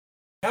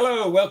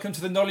So, welcome to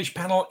the Knowledge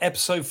Panel,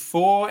 episode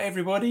 4,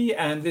 everybody.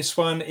 And this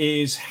one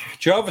is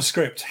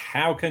JavaScript.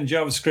 How can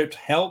JavaScript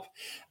help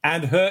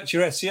and hurt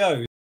your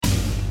SEO?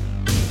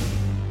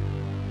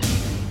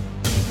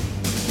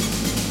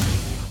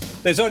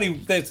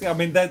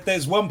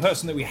 There's one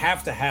person that we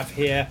have to have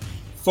here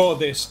for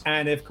this,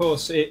 and of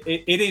course, it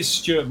is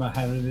Stuart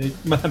Mohammadi.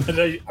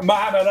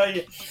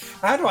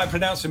 How do I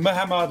pronounce it?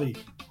 Mohammadi.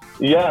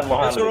 Yeah,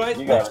 Mohammadi. That's all right.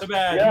 Not so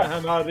bad. Yeah.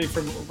 Mohammadi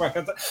from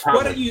Wakanda.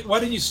 Why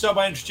don't you start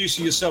by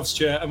introducing yourself,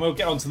 Stuart, and we'll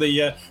get on to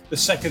the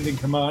second in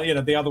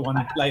command, the other one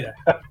later.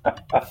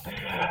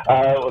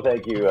 Well,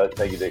 thank you,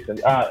 Dixon.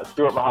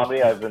 Stuart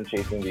Mohammadi. I've been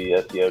chasing the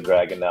SEO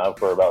dragon now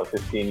for about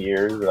 15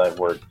 years, and I've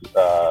worked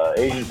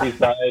agency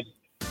side,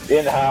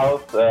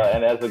 in-house,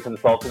 and as a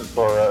consultant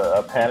for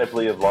a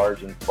panoply of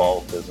large and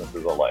small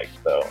businesses alike.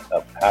 So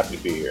I'm happy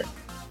to be here.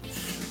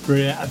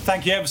 Brilliant.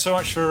 Thank you ever so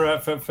much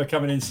for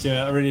coming in, Stuart.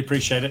 I really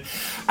appreciate it.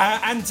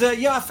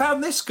 I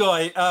found this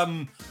guy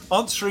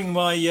answering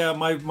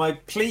my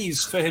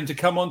pleas for him to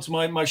come onto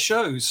my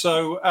show.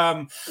 So,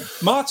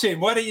 Martin,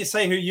 why don't you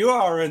say who you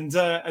are and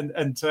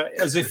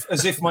as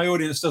if my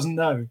audience doesn't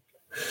know.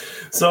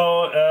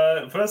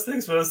 So, first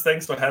things first,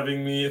 thanks for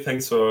having me.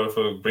 Thanks for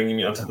bringing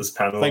me onto this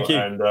panel. Thank you.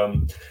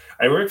 And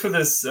I work for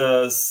this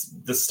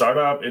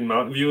startup in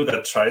Mountain View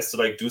that tries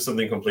to do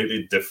something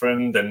completely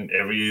different than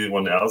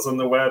everyone else on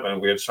the web, and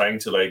we're trying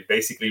to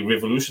basically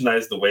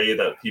revolutionize the way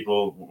that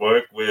people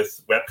work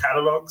with web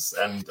catalogs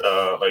and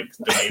domain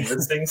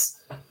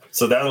listings.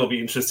 So that will be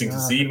interesting to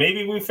see.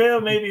 Maybe we fail.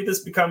 Maybe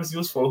this becomes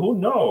useful. Who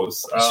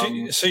knows?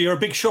 So you're a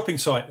big shopping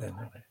site then?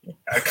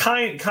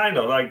 Kind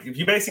of.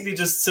 You basically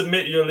just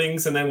submit your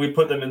links, and then we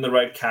put them in the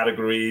right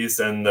categories,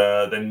 and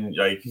then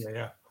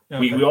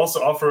Okay. We also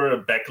offer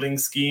a backlink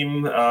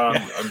scheme on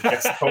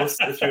guest posts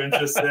if you're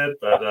interested.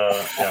 But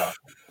yeah.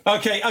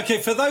 Okay.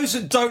 For those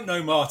that don't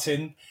know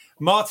Martin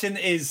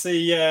is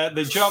the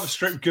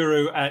JavaScript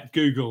guru at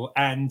Google,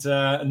 and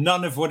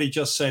none of what he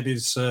just said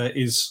is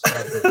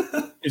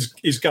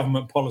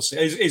government policy,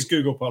 is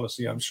Google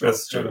policy, I'm sure.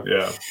 That's true,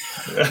 yeah.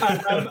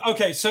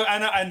 Okay, so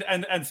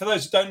and for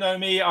those who don't know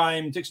me,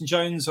 I'm Dixon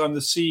Jones. I'm the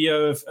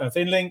CEO of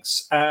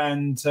InLinks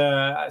and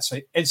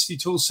Entity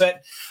Toolset.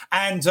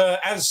 And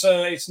as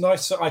it's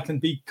nice that I can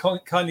be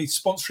kindly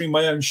sponsoring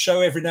my own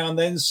show every now and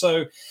then.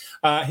 So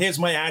here's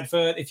my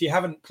advert. If you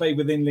haven't played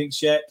with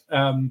InLinks yet,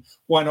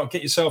 why not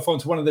get yourself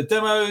onto one of the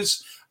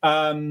demos?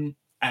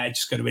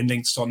 Just go to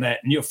inlinks.net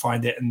and you'll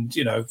find it, and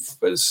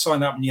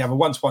sign up and you have a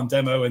one-to-one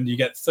demo and you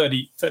get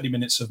 30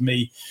 minutes of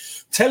me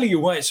telling you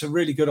why it's a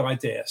really good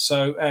idea.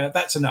 So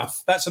that's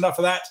enough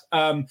of that.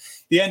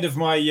 The end of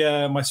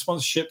my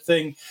sponsorship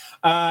thing.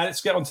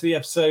 Let's get on to the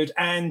episode,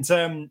 and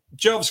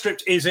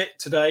JavaScript is it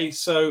today.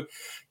 So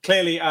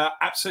clearly,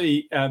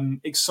 absolutely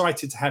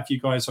excited to have you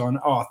guys on.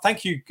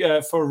 Thank you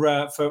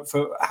for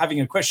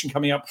having a question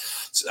coming up.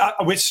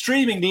 We're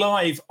streaming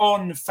live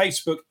on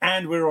Facebook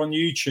and we're on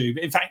YouTube.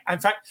 In fact,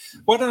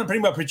 why don't I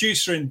bring my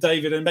producer in,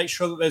 David, and make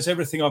sure that there's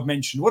everything I've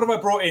mentioned. What have I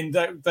brought in,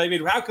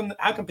 David? How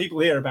can people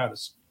hear about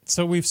us?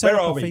 So we've set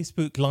up a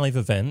Facebook Live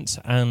event,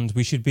 and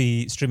we should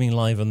be streaming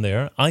live on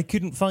there. I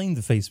couldn't find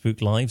the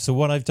Facebook Live, so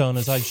what I've done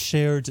is I've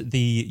shared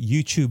the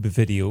YouTube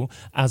video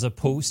as a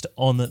post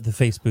on the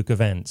Facebook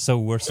event. So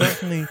we're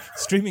certainly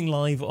streaming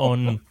live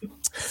on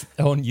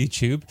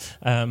YouTube,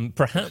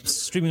 perhaps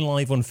streaming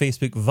live on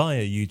Facebook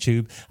via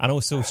YouTube, and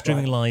also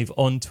streaming live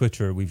on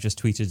Twitter. We've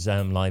just tweeted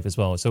live as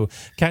well. So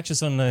catch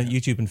us on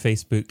YouTube and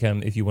Facebook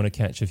if you want to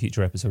catch a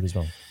future episode as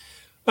well.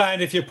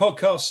 And if you're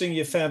podcasting,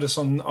 you found us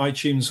on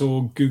iTunes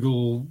or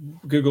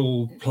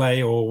Google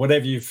Play or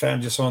whatever you've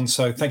found us on.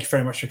 So thank you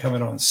very much for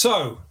coming on.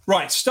 So,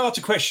 right, start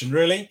a question,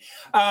 really.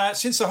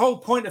 Since the whole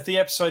point of the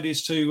episode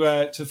is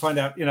to find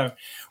out,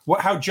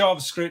 how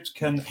JavaScript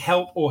can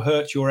help or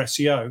hurt your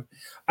SEO.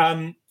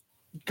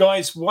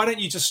 Guys, why don't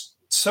you just,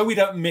 so we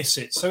don't miss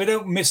it, so we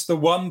don't miss the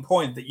one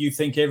point that you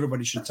think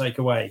everybody should take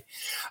away.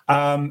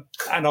 And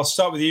I'll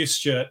start with you,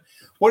 Stuart.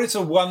 What is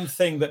the one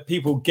thing that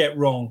people get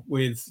wrong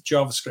with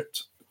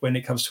JavaScript when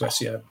it comes to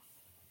SEO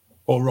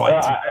or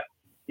writing?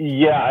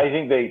 I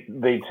think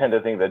they tend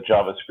to think that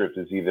JavaScript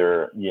is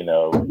either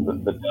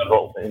the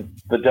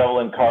devil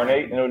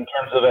incarnate in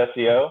terms of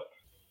SEO.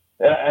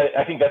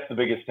 I think that's the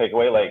biggest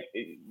takeaway.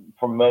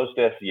 For most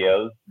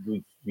SEOs,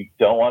 we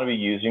don't want to be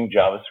using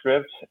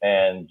JavaScript,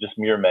 and just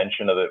mere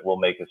mention of it will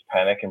make us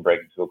panic and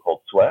break into a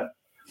cold sweat.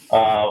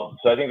 So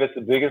I think that's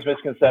the biggest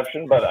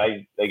misconception, but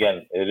it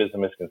is a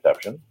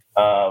misconception.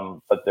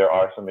 But there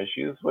are some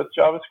issues with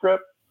JavaScript,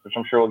 which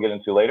I'm sure we'll get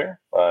into later.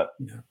 But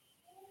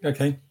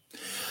okay,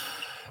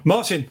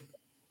 Martin,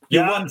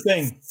 one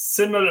thing.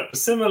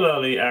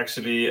 Similarly,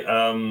 actually,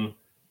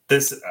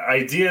 this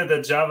idea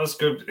that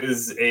JavaScript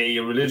is a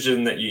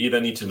religion that you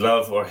either need to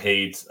love or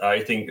hate,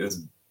 I think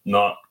is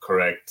not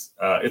correct.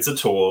 It's a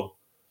tool.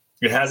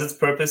 It has its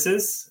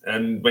purposes,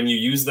 and when you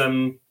use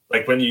them,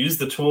 when you use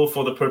the tool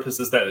for the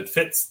purposes that it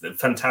fits, a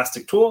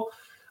fantastic tool.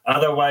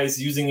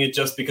 Otherwise, using it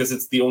just because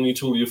it's the only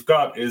tool you've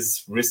got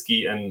is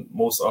risky and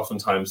most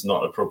oftentimes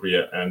not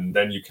appropriate. And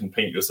then you can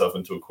paint yourself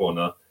into a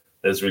corner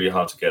that's really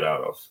hard to get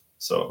out of.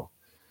 So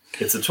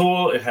it's a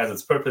tool. It has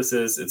its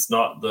purposes. It's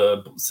not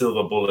the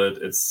silver bullet.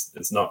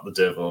 It's not the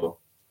devil.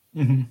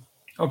 Mm-hmm.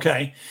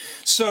 Okay,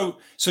 so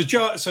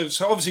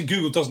obviously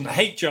Google doesn't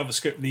hate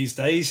JavaScript these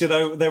days.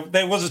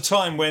 There was a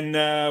time when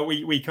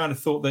we kind of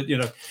thought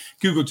that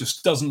Google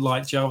just doesn't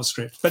like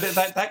JavaScript, but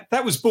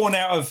that was born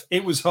out of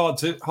it was hard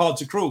to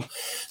crawl.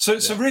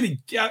 So really,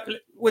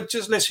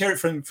 let's hear it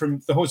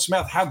from the horse's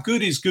mouth. How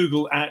good is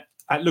Google at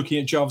looking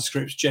at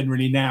JavaScript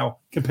generally now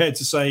compared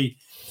to say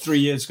 3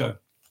 years ago?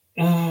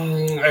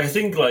 I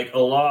think like a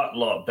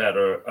lot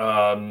better.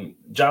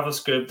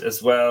 JavaScript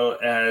as well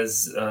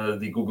as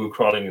the Google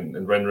crawling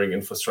and rendering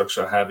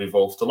infrastructure have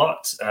evolved a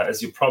lot.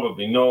 As you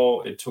probably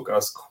know, it took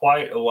us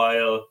quite a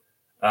while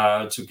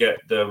to get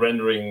the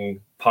rendering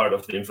part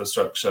of the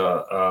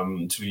infrastructure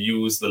to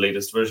use the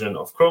latest version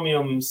of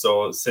Chromium.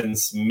 So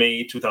since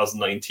May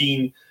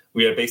 2019,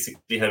 we are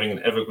basically having an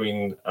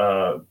evergreen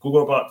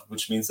Googlebot,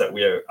 which means that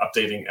we are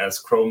updating as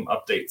Chrome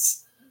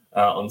updates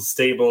on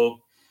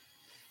stable.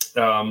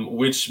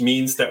 Which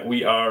means that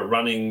we are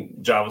running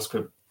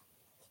JavaScript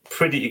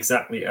pretty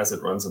exactly as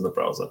it runs in the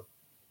browser,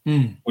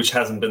 which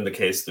hasn't been the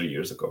case 3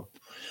 years ago.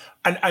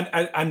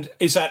 And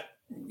is that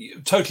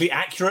totally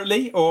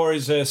accurately, or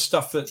is there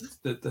stuff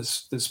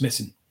that's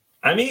missing?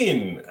 I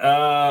mean,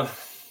 the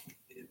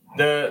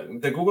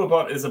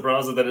Googlebot is a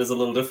browser that is a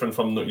little different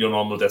from your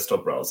normal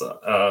desktop browser.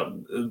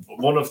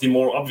 One of the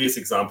more obvious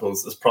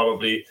examples is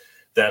probably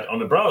that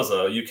on a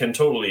browser, you can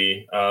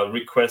totally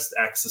request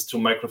access to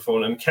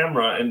microphone and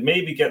camera and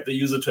maybe get the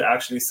user to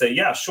actually say,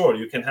 yeah, sure,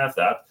 you can have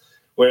that.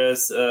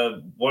 Whereas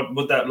what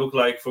would that look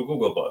like for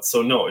Googlebot?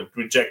 So no, it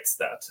rejects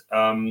that.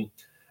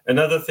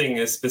 Another thing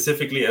is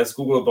specifically as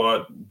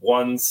Googlebot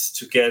wants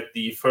to get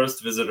the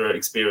first visitor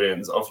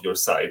experience of your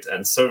site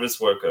and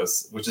service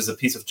workers, which is a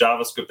piece of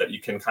JavaScript that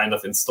you can kind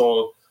of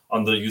install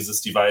on the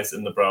user's device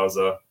in the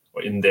browser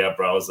or in their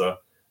browser.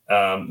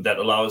 That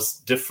allows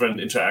different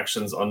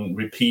interactions on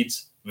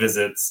repeat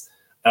visits.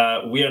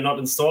 We are not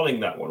installing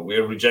that one. We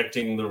are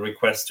rejecting the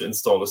request to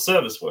install a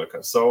service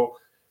worker. So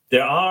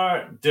there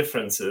are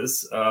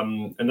differences.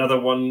 Another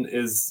one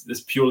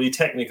is purely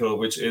technical,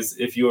 which is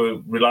if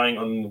you're relying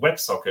on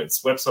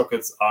WebSockets.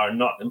 WebSockets are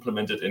not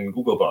implemented in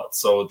Googlebot,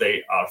 so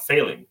they are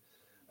failing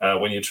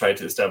when you try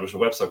to establish a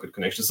WebSocket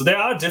connection. So there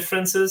are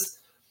differences.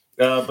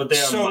 But they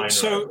are minor.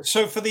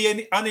 So for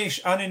the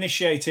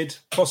uninitiated,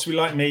 possibly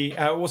like me,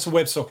 what's a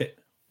WebSocket?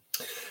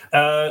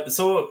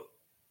 So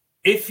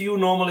if you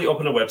normally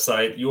open a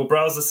website, your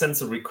browser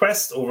sends a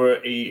request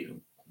over a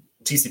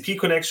TCP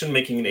connection,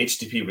 making an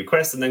HTTP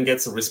request, and then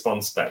gets a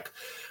response back.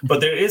 But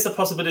there is a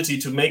possibility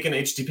to make an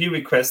HTTP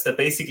request that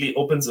basically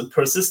opens a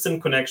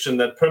persistent connection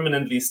that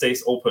permanently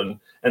stays open.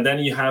 And then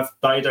you have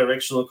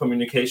bidirectional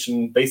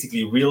communication,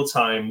 basically real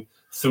time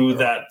through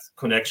that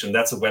connection.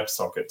 That's a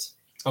WebSocket.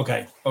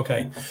 Okay.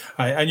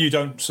 And you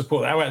don't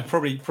support that. Well,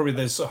 probably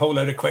there's a whole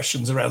load of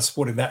questions around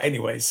supporting that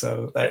anyway.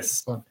 So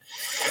that's fun.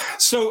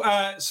 So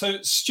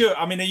Stuart,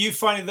 I mean, are you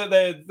finding that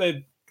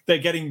they're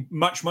getting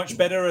much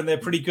better and they're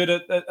pretty good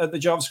at the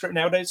JavaScript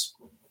nowadays?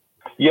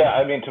 Yeah,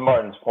 I mean, to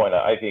Martin's point,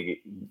 I think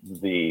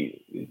the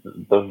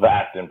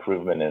vast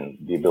improvement in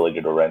the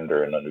ability to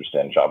render and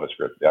understand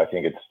JavaScript. I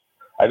think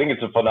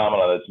it's a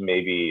phenomenon that's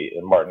maybe,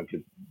 and Martin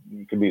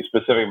could be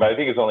specific, but I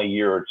think it's only a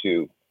year or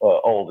two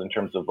old in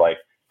terms of like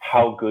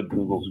how good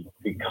Google's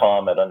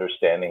become at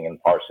understanding and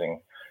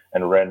parsing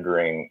and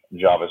rendering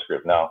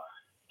JavaScript. Now,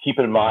 keep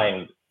in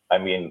mind, I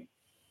mean,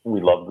 we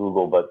love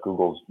Google, but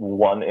Google's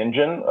one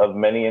engine of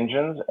many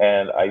engines.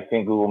 And I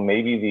think Google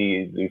may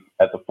be the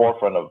at the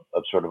forefront of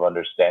sort of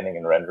understanding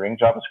and rendering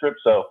JavaScript.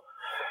 So,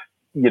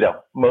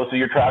 most of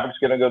your traffic's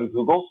going to go to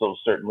Google. So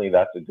certainly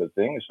that's a good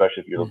thing,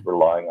 especially if you're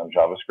relying on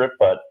JavaScript.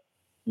 But,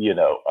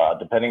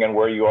 depending on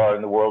where you are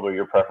in the world or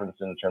your preference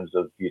in terms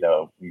of,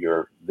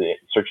 the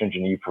search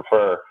engine you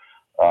prefer,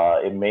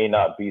 it may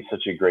not be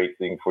such a great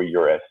thing for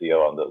your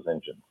SEO on those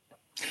engines.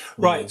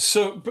 Right.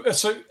 So,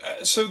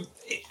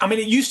 I mean,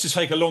 it used to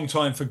take a long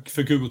time for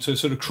Google to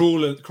sort of crawl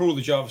the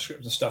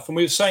JavaScript and stuff. And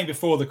we were saying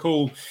before the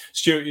call,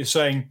 Stuart, you're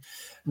saying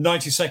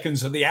 90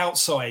 seconds at the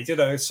outside,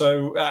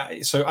 So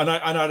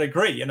I'd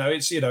agree.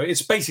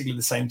 It's basically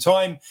the same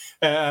time.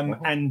 And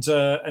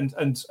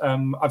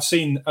I've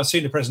seen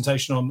a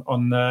presentation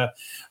on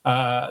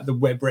the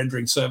web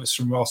rendering service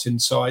from Martin,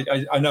 so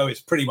I know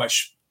it's pretty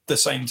much the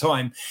same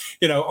time.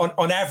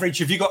 On average,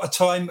 have you got a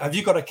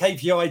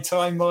KPI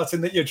time,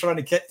 Martin, that you're trying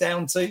to get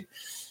down to?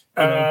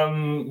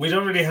 We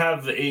don't really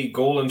have a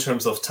goal in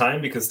terms of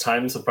time because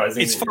time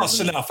surprisingly it's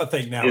fast enough, I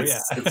think now.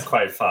 It's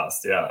quite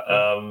fast. Yeah.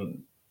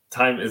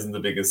 Time isn't the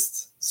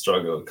biggest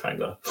struggle,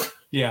 kind of.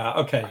 Yeah.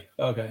 Okay.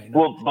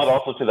 Well, but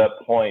also to that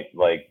point,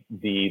 like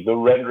the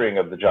rendering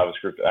of the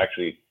JavaScript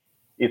actually,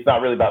 it's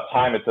not really about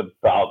time. It's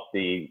about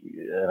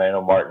and I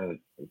know Martin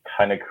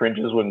kind of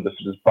cringes when this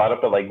is brought up,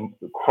 but like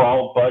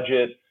crawl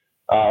budget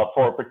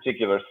for a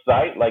particular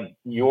site, like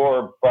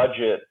your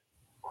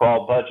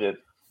crawl budget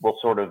will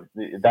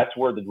that's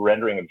where the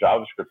rendering of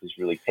JavaScript is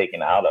really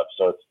taken out of.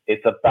 So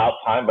it's about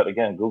time. But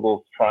again,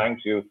 Google's trying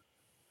to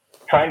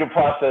trying to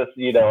process,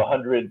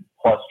 100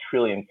 plus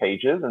trillion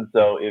pages. And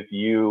so if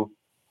you,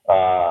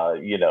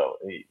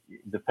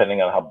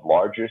 depending on how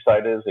large your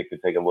site is, it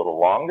could take a little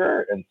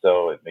longer. And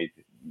so it may,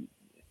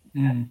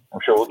 I'm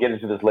sure we'll get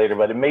into this later,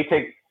 but it may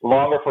take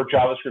longer for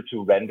JavaScript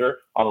to render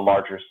on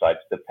larger sites,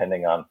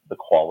 depending on the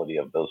quality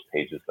of those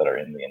pages that are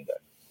in the index.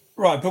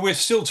 Right, but we're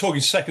still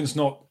talking seconds,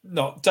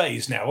 not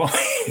days now.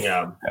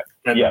 Yeah.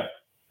 And yeah.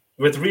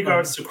 With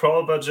regards to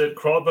crawl budget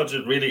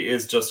really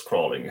is just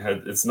crawling.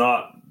 It's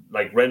not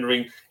like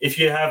rendering. If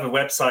you have a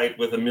website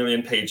with 1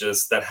 million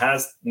pages that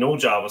has no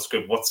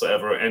JavaScript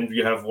whatsoever, and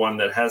you have one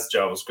that has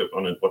JavaScript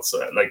on it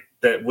whatsoever, like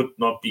that would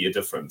not be a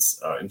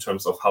difference in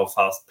terms of how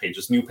fast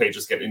new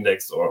pages get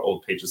indexed or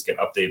old pages get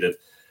updated.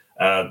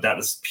 That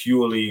is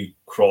purely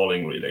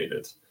crawling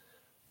related.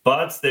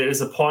 But there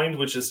is a point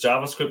which is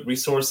JavaScript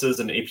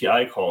resources and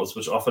API calls,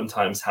 which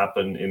oftentimes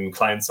happen in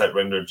client-side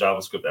rendered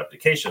JavaScript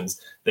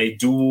applications. They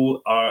do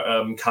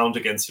count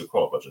against your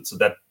crawl budget. So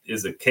that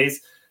is a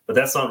case, but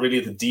that's not really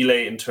the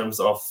delay in terms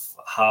of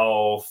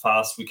how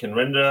fast we can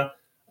render.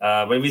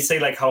 When we say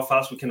like how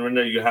fast we can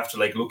render, you have to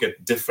like look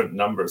at different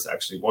numbers,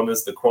 actually. One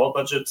is the crawl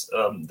budget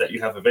that you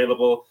have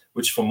available,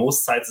 which for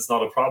most sites is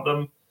not a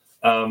problem.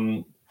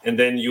 And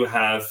then you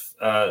have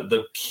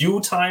the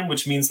queue time,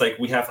 which means like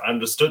we have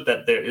understood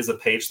that there is a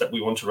page that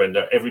we want to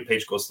render. Every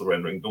page goes to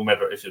rendering, no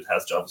matter if it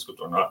has JavaScript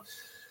or not.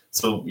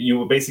 So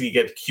you basically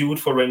get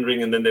queued for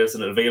rendering, and then there's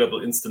an available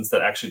instance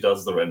that actually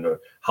does the render.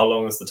 How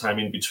long is the time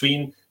in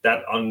between?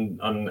 That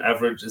on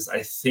average is,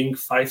 I think,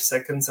 5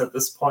 seconds at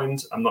this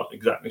point. I'm not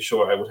exactly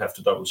sure. I would have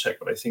to double check,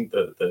 but I think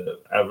the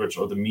average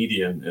or the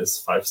median is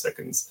 5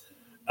 seconds.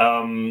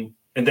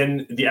 And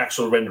then the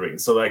actual rendering.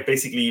 So like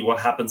basically what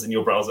happens in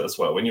your browser as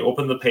well. When you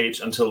open the page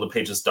until the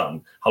page is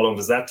done, how long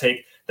does that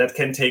take? That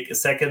can take a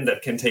second,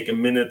 that can take a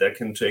minute, that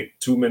can take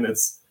 2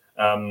 minutes,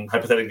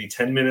 hypothetically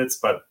 10 minutes.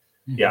 But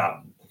yeah,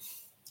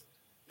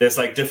 there's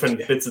like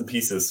different bits and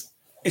pieces.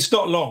 It's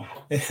not long.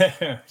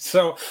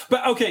 So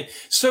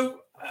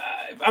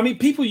I mean,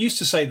 people used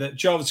to say that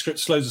JavaScript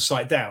slows a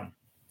site down.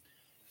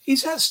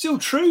 Is that still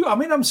true? I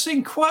mean, I'm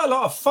seeing quite a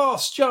lot of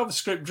fast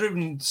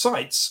JavaScript-driven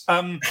sites.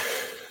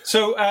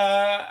 So,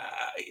 I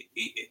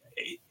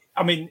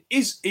mean,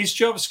 is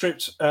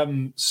JavaScript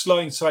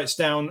slowing sites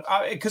down?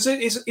 Because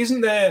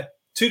isn't there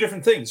two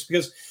different things?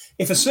 Because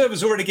if a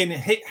server's already getting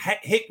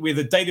hit with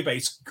a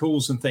database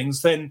calls and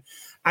things, then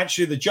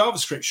actually the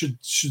JavaScript should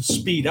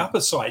speed up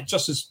a site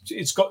just as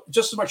it's got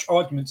just as much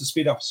argument to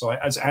speed up a site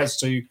as it has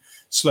to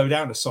slow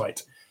down a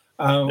site.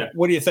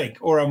 What do you think?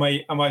 Or am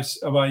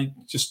I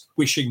just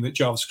wishing that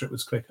JavaScript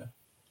was quicker?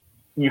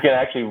 You can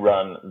actually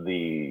run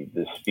the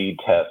speed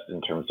test in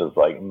terms of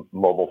like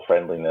mobile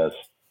friendliness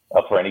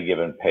for any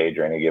given page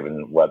or any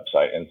given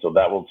website. And so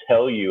that will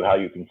tell you how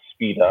you can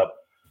speed up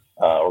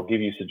or give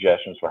you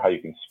suggestions for how you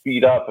can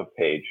speed up a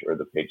page or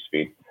the page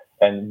speed.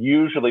 And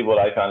usually what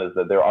I found is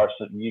that there are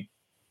some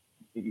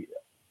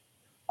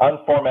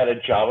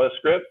unformatted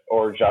JavaScript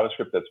or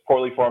JavaScript that's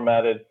poorly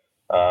formatted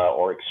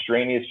or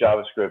extraneous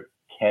JavaScript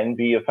can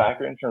be a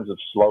factor in terms of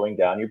slowing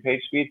down your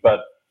page speed.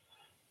 But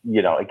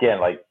again,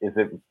 like, is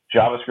it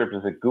JavaScript?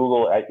 Is it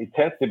Google? It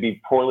tends to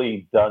be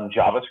poorly done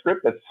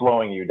JavaScript that's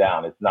slowing you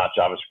down. It's not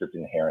JavaScript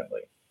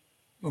inherently.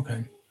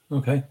 Okay.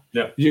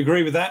 Yeah. Do you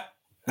agree with that?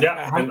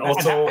 Yeah. And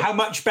also, how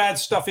much bad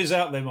stuff is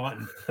out there,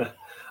 Martin?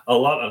 A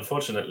lot,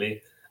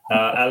 unfortunately.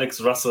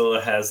 Alex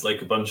Russell has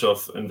like a bunch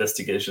of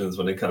investigations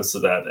when it comes to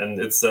that, and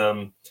it's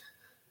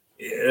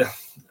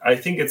I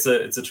think it's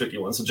a tricky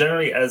one. So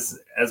generally, as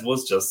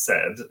was just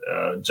said,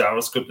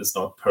 JavaScript is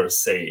not per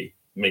se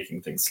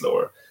making things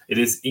slower. It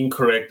is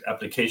incorrect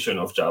application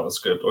of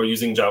JavaScript or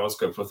using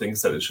JavaScript for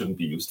things that it shouldn't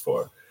be used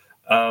for.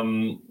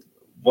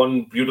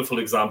 One beautiful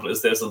example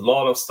is there's a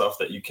lot of stuff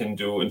that you can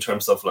do in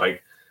terms of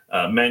like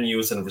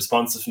menus and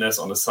responsiveness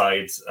on a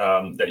site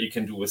that you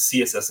can do with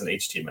CSS and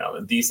HTML.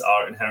 And these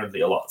are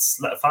inherently a lot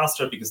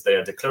faster because they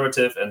are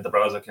declarative and the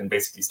browser can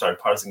basically start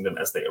parsing them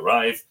as they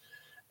arrive.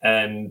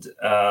 And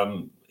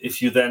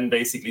if you then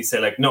basically say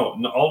like,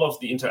 no, all of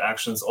the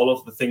interactions, all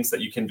of the things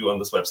that you can do on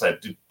this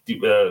website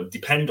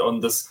depend on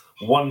this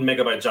 1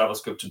 megabyte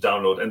JavaScript to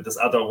download and this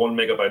other 1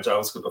 megabyte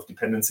JavaScript of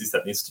dependencies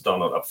that needs to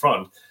download up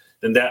front,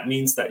 then that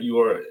means that you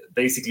are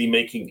basically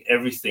making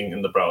everything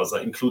in the browser,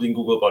 including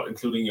Googlebot,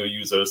 including your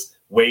users,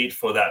 wait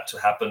for that to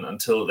happen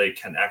until they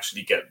can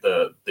actually get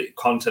the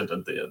content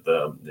and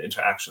the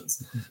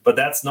interactions. But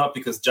that's not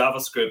because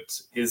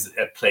JavaScript is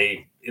at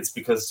play. It's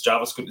because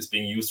JavaScript is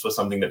being used for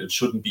something that it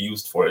shouldn't be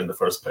used for in the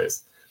first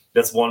place.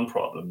 That's one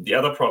problem. The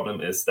other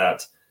problem is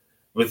that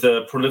with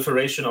the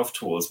proliferation of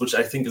tools, which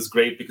I think is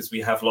great because we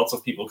have lots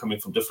of people coming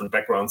from different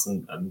backgrounds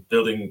and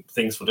building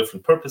things for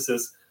different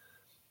purposes,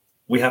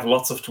 we have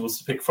lots of tools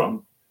to pick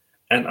from.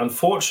 And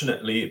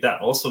unfortunately, that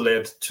also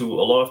led to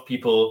a lot of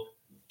people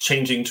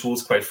changing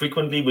tools quite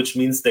frequently, which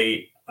means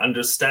they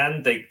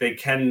understand they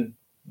can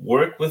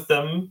work with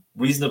them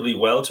reasonably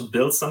well to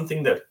build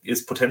something that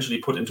is potentially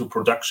put into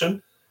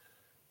production,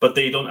 but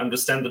they don't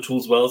understand the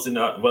tools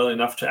well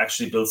enough to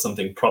actually build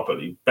something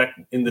properly. Back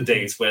in the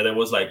days where there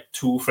was like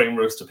 2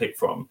 frameworks to pick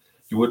from,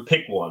 you would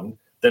pick one,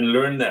 then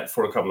learn that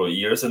for a couple of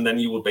years, and then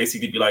you will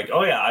basically be like,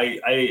 oh yeah,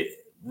 I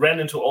ran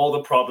into all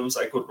the problems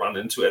I could run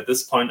into. At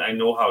this point, I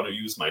know how to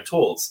use my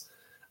tools.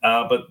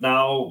 But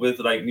now with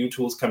like new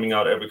tools coming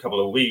out every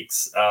couple of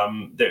weeks,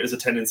 there is a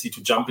tendency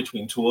to jump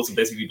between tools and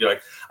basically be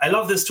like, I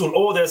love this tool.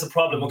 Oh, there's a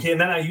problem. Okay,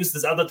 and then I use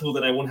this other tool,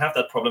 then I won't have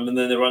that problem. And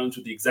then they run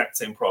into the exact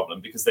same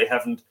problem because they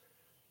haven't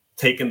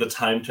taken the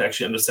time to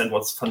actually understand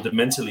what's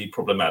fundamentally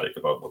problematic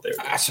about what they're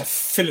doing. That's a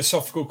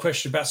philosophical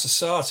question about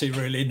society,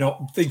 really,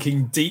 not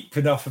thinking deep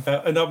enough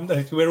about, and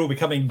we're all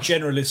becoming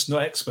generalists,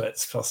 not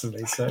experts,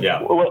 possibly. So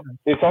yeah. Well,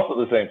 it's also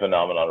the same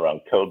phenomenon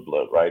around code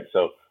bloat, right?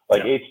 So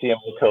like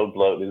HTML code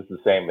bloat is the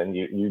same, and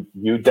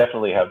you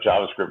definitely have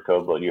JavaScript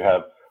code bloat. You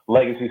have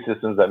legacy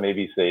systems that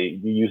maybe say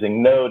you're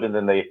using Node, and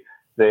then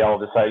they all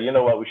decide, you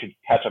know what, we should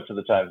catch up to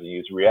the times and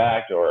use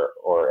React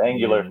or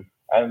Angular. Mm-hmm.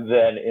 And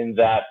then in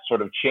that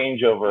sort of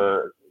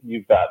changeover,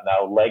 you've got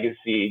now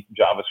legacy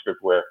JavaScript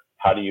where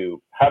how do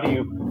you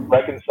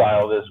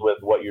reconcile this with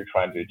what you're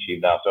trying to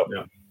achieve now? So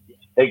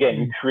again,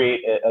 you create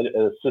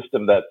a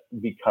system that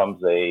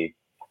becomes a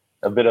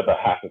bit of a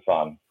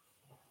hackathon.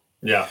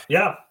 Yeah.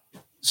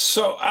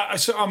 So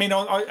I mean,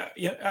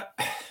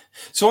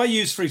 so I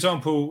use, for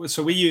example,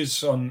 so we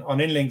use on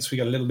Inlinks, we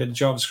got a little bit of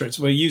JavaScript.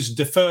 So we use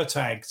defer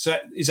tag. So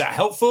is that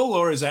helpful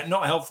or is that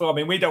not helpful? I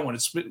mean, we don't want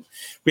to split.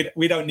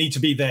 We don't need to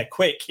be there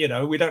quick. You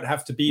know, we don't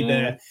have to be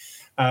there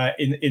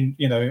in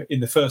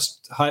the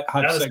first high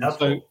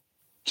segment.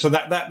 So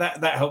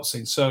that helps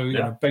things. So you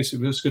know,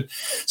 basically that's good.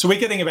 So we're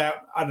getting about,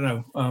 I don't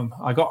know,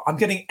 I'm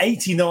getting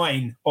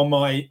 89 on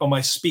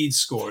my speed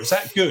score. Is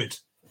that good?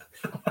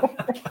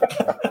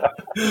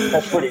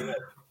 That's pretty good.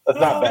 That's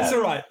not bad. That's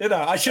all right. You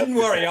know, I shouldn't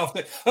worry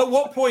after. At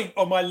what point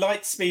on my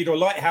light speed or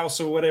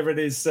lighthouse or whatever it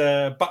is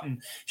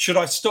button should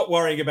I stop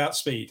worrying about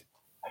speed?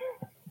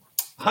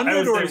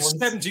 100 or is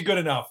 70 good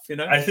enough? You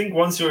know, I think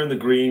once you're in the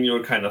green,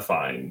 you're kind of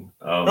fine.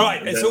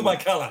 Right, it's all my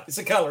color. It's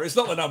a color. It's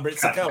not the number.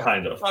 It's the color.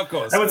 Kind of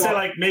course. I would say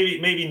like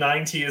maybe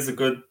 90 is a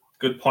good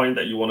point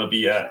that you want to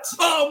be at.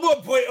 Oh,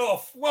 1 point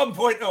off. 1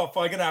 point off.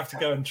 I'm gonna have to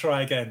go and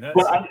try again.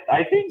 Well,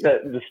 I think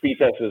that the speed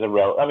test is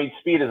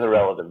speed is a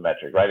relative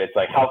metric, right? It's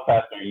like how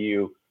fast are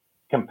you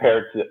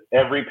compared to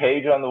every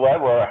page on the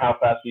web, or how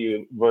fast are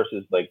you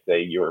versus like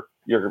say your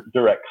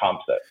direct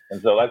comp set.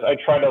 And so I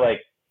try to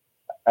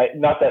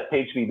not that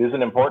page speed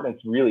isn't important,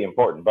 it's really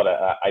important, but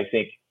I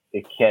think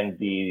it can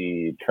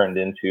be turned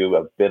into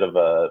a bit of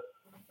a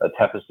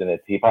tempest in a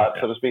teapot,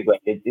 so to speak.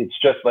 Like it's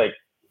just like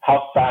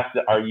how fast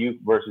are you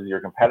versus your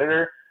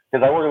competitor?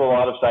 Because I work with a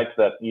lot of sites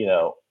that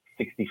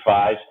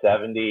 65,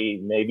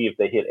 70, maybe if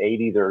they hit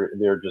 80,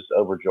 they're just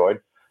overjoyed.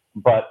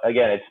 But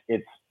again,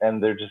 it's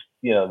and they're just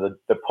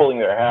they're pulling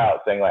their hair out,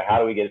 saying like, how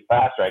do we get it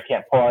faster? I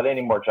can't pull out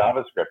any more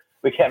JavaScript.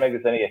 We can't make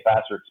this any a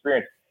faster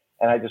experience.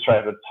 And I just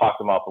try to talk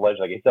them off the ledge,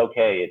 like it's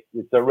okay.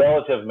 It's a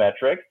relative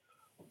metric.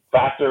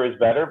 Faster is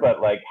better,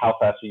 but like how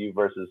fast are you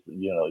versus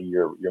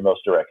your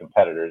most direct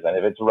competitors? And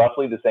if it's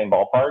roughly the same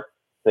ballpark,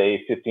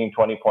 say 15,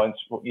 20 points,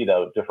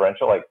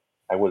 differential, like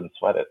I wouldn't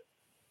sweat it.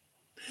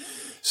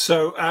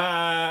 So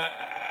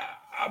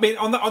I mean,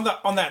 on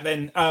that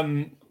then,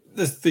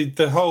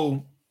 the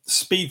whole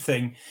speed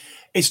thing,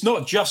 it's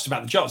not just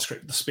about the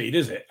JavaScript, the speed,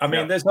 is it? I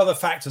mean, there's other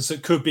factors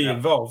that could be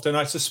involved, and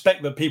I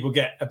suspect that people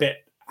get a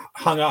bit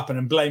hung up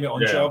and blame it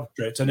on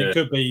JavaScript, and it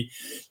could be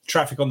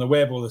traffic on the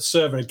web or the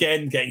server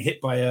again getting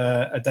hit by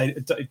a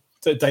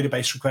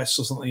database request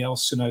or something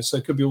else. So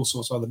it could be all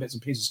sorts of other bits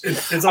and pieces.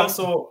 It's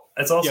also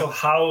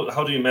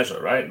how do you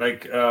measure, right?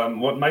 Like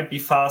what might be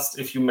fast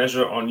if you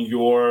measure on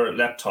your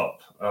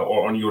laptop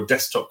or on your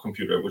desktop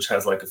computer, which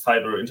has like a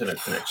fiber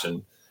internet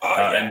connection.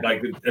 And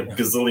like a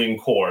gazillion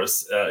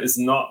cores is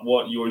not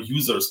what your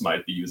users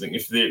might be using.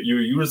 If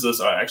your users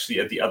are actually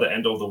at the other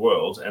end of the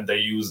world and they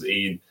use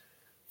a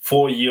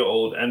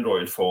 4-year-old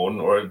Android phone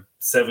or a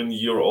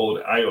 7-year-old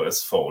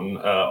iOS phone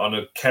on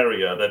a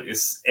carrier that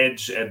is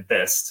edge at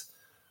best,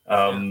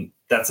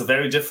 that's a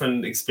very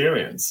different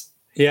experience.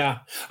 Yeah.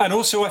 And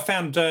also I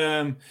found,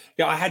 I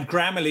had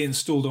Grammarly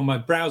installed on my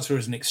browser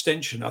as an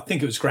extension. I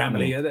think it was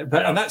Grammarly,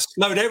 and that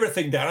slowed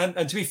everything down.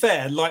 And to be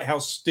fair,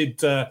 Lighthouse did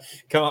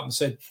come up and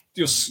said,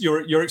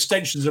 your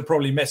extensions are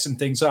probably messing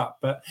things up,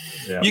 but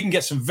you can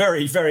get some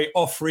very, very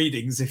off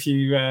readings if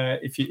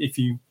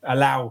you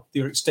allow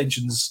your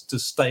extensions to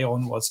stay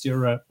on whilst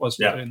you're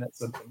doing that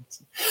sort of thing.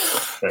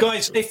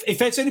 Guys, if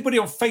there's anybody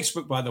on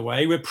Facebook, by the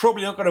way, we're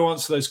probably not going to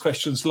answer those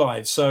questions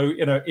live. So,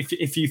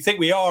 if you think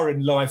we are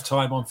in live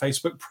time on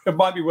Facebook, it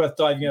might be worth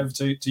diving over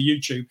to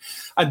YouTube.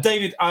 And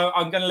David,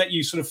 I'm going to let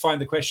you sort of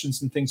find the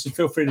questions and things, so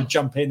feel free to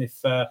jump in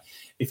if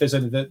there's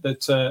any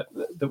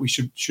that we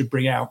should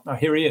bring out. Now,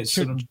 here he is.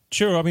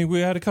 Sure. I mean,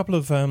 we had a couple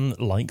of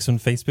likes on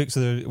Facebook,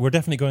 so we're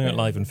definitely going out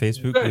live on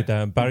Facebook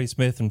with Barry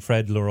Smith and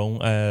Fred Laurent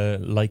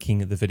liking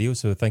the video.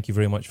 So thank you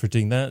very much for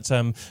doing that.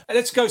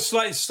 Let's go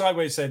slightly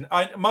sideways then.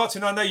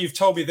 Martin, I know you've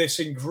told me this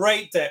in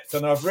great depth,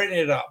 and I've written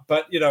it up.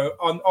 But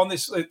on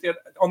this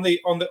on the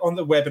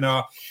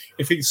webinar,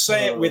 if we can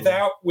say it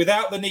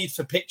without the need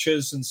for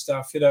pictures and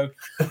stuff,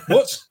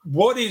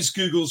 what is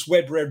Google's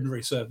web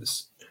rendering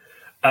service?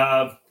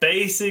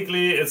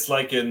 Basically, it's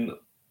like an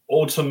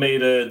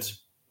automated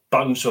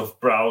bunch of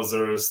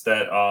browsers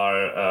that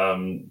are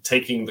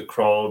taking the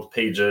crawled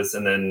pages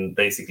and then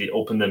basically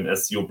open them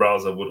as your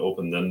browser would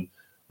open them,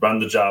 run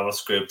the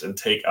JavaScript and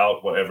take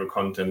out whatever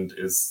content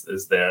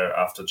is there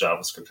after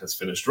JavaScript has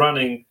finished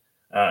running,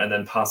 and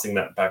then passing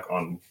that back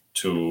on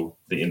to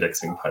the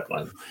indexing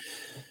pipeline.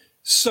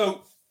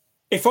 So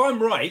if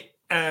I'm right,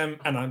 and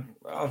I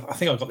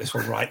think I got this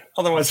one right,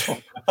 otherwise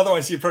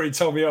you probably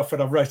told me off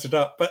when I wrote it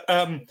up, but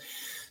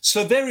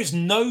so there is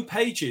no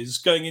pages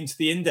going into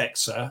the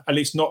indexer, at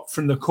least not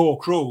from the core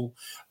crawl,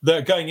 that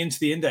are going into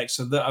the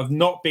indexer that have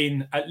not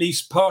been at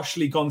least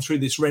partially gone through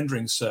this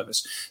rendering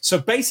service. So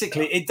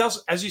basically, it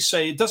does, as you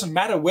say, it doesn't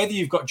matter whether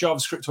you've got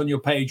JavaScript on your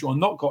page or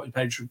not got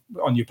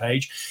on your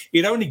page.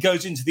 It only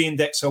goes into the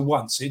indexer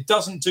once. It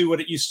doesn't do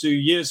what it used to do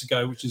years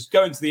ago, which is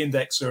go into the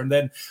indexer and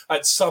then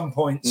at some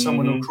point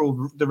someone will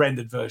crawl the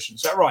rendered version.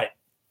 Is that right?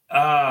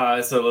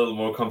 It's a little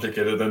more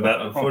complicated than that,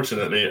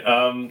 unfortunately.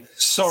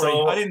 Sorry,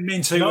 I didn't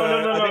mean to.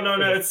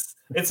 No.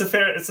 It's a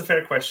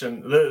fair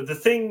question. The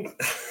thing,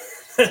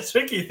 the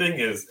tricky thing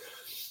is,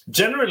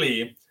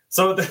 generally,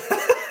 so this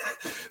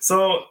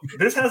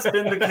has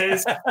been the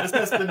case. This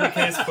has been the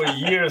case for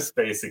years,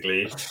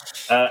 basically.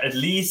 At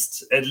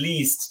least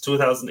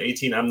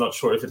 2018. I'm not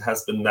sure if it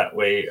has been that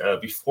way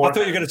before. I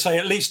thought you were going to say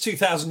at least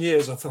 2,000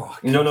 years. I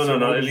thought. No.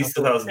 At least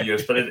 2,000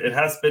 years, but it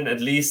has been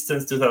at least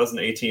since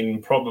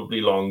 2018,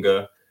 probably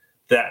longer.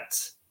 That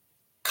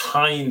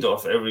kind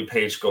of every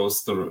page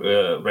goes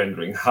through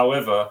rendering.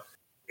 However,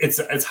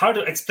 it's hard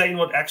to explain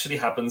what actually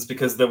happens,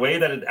 because the way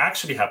that it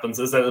actually happens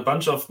is that a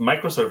bunch of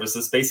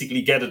microservices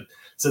basically get it.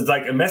 So it's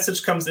like a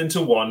message comes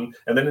into one,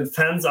 and then it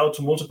fans out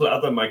to multiple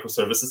other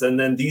microservices, and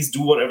then these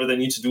do whatever they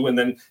need to do, and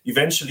then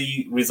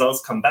eventually results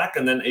come back,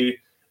 and then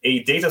a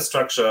data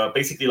structure,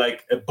 basically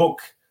like a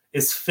book,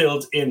 is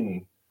filled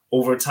in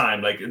over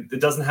time. Like it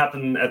doesn't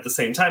happen at the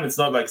same time. It's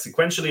not like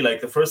sequentially,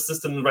 like the first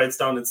system writes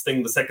down its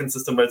thing, the second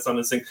system writes down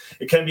its thing.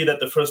 It can be that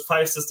the first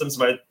 5 systems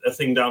write a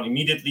thing down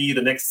immediately,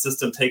 the next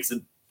system takes a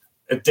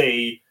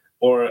day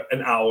or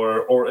an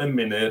hour or a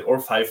minute or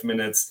 5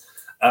 minutes.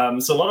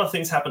 So a lot of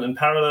things happen in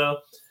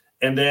parallel.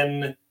 And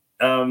then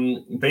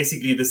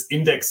basically this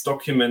index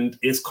document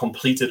is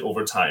completed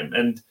over time.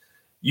 And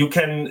you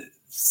can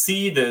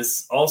see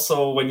this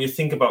also when you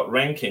think about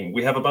ranking.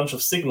 We have a bunch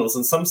of signals,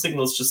 and some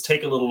signals just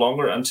take a little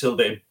longer until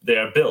they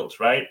are built,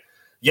 right?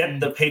 Yet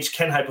the page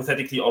can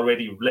hypothetically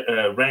already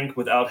rank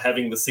without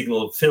having the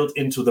signal filled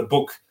into the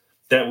book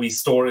that we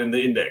store in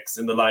the index,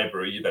 in the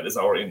library that is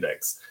our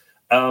index.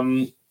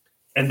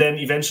 And then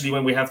eventually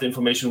when we have the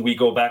information, we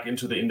go back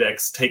into the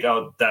index, take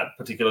out that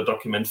particular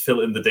document,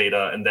 fill in the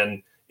data, and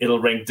then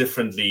it'll rank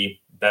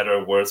differently,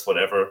 better, worse,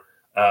 whatever,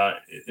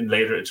 in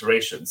later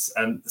iterations.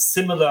 And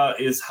similar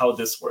is how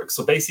this works.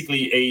 So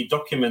basically a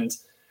document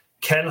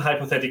can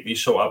hypothetically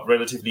show up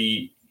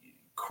relatively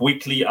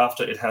quickly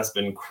after it has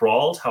been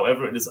crawled.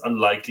 However, it is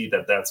unlikely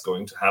that that's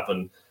going to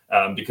happen,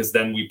 because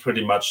then we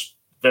pretty much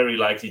very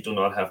likely do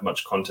not have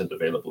much content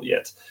available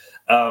yet.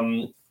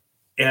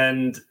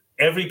 And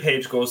every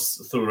page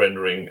goes through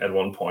rendering at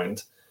one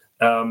point.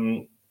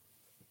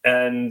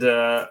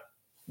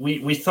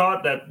 We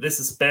thought that this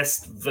is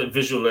best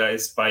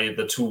visualized by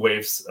the 2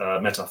 waves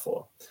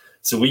metaphor.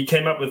 So we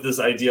came up with this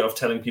idea of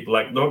telling people,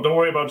 like, don't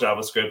worry about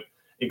JavaScript.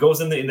 It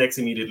goes in the index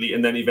immediately,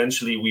 and then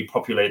eventually we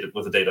populate it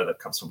with the data that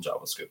comes from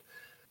JavaScript.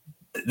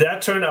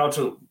 That turned out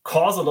to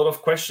cause a lot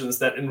of questions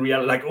that in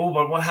reality, like, oh,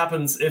 but what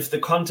happens if the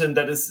content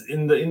that is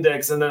in the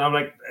index? And then I'm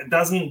like, it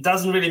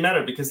doesn't really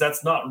matter, because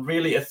that's not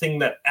really a thing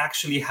that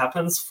actually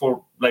happens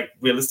for like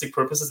realistic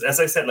purposes. As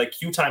I said, like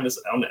queue time is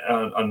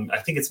on I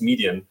think it's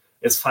median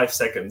is 5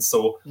 seconds.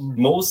 So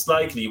most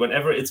likely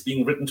whenever it's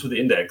being written to the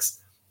index,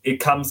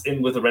 it comes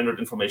in with the rendered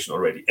information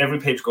already. Every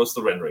page goes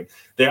to rendering.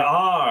 There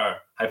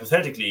are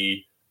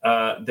hypothetically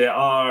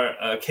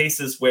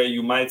cases where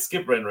you might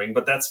skip rendering,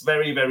 but that's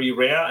very, very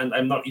rare. And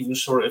I'm not even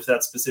sure if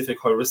that specific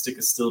heuristic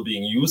is still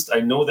being used. I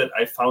know that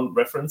I found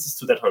references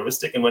to that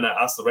heuristic. And when I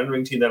asked the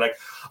rendering team, they're like,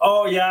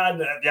 oh, yeah,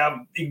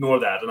 ignore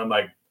that. And I'm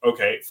like,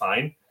 okay,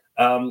 fine.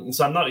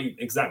 So I'm not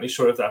exactly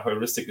sure if that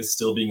heuristic is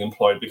still being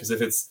employed, because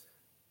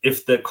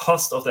if the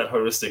cost of that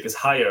heuristic is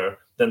higher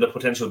than the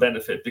potential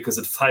benefit, because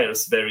it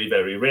fires very,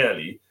 very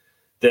rarely,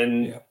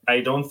 then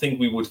I don't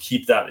think we would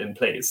keep that in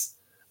place.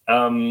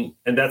 And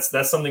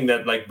that's something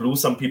that like blew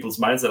some people's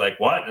minds. They're like,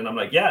 what? And I'm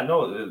like, yeah,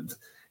 no,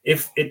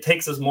 if it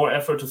takes us more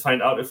effort to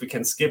find out if we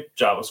can skip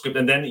JavaScript,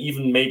 and then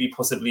even maybe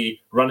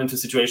possibly run into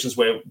situations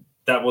where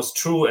that was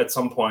true at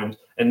some point,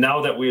 and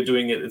now that we're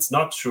doing it, it's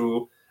not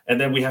true. And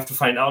then we have to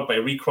find out by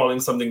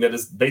recrawling something that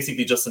is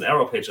basically just an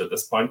error page at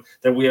this point,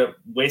 then we are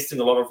wasting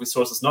a lot of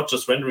resources, not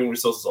just rendering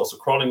resources, also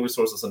crawling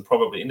resources and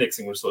probably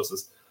indexing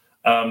resources,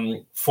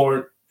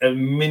 for a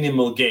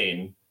minimal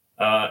gain.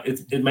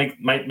 It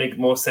might make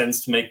more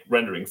sense to make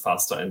rendering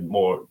faster and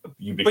more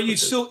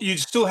ubiquitous. But you'd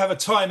still have a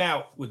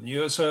timeout, wouldn't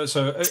you? So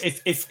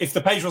if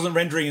the page wasn't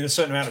rendering in a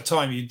certain amount of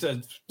time, you'd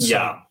forget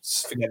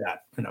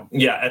that. You know.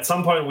 Yeah, at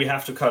some point we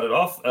have to cut it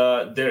off.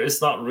 There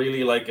is not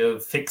really like a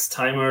fixed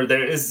timer.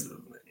 There is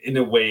in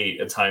a way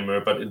a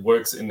timer, but it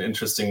works in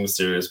interesting,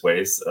 mysterious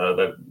ways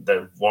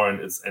that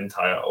warrant its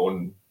entire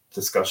own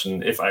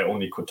discussion. If I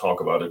only could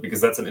talk about it, because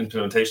that's an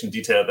implementation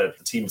detail that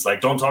the team is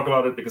like, don't talk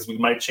about it because we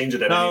might change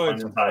it at any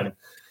point in time.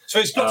 So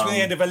it's got to the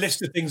end of a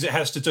list of things it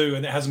has to do,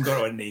 and it hasn't got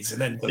what it needs,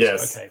 and then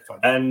yes, okay, fine.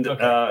 And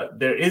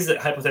there is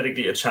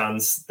hypothetically a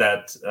chance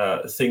that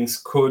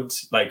things could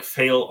like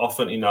fail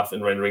often enough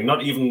in rendering,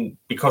 not even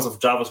because of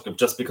JavaScript,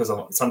 just because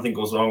of something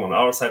goes wrong on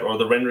our side or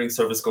the rendering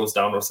service goes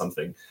down or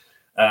something.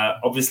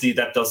 Obviously,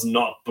 that does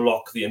not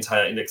block the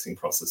entire indexing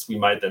process. We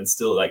might then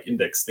still like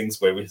index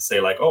things where we say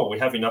like, oh, we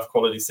have enough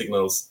quality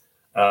signals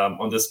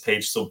on this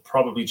page, so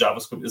probably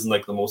JavaScript isn't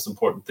like the most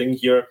important thing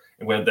here,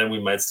 and then we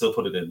might still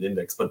put it in the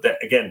index. But that,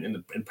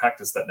 again, in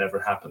practice, that never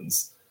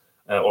happens,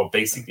 or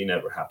basically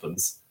never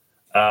happens.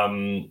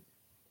 And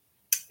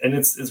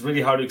it's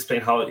really hard to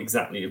explain how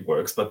exactly it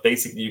works, but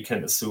basically you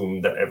can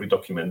assume that every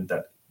document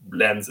that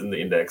lands in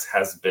the index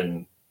has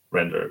been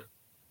rendered.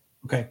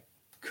 Okay,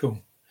 cool.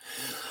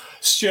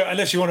 Stuart,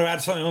 unless you want to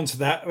add something onto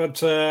that,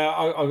 but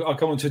I'll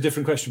come on to a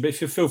different question. But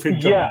if you feel free to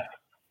jump in.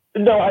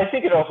 No, I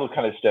think it also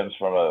kind of stems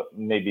from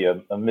maybe a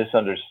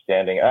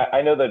misunderstanding.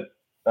 I know that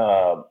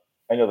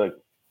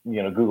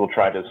Google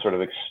tried to sort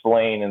of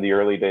explain in the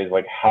early days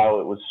like how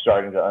it was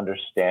starting to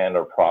understand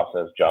or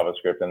process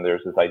JavaScript, and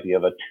there's this idea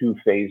of a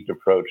two-phased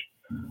approach.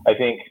 I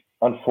think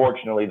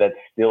unfortunately that's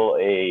still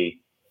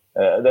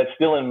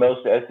in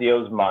most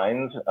SEOs'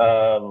 minds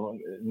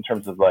in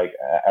terms of like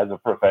as a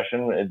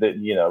profession.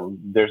 That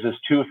there's this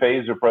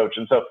two-phased approach,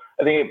 and so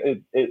I think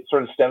it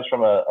sort of stems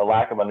from a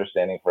lack of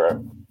understanding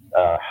for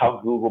how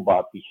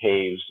Googlebot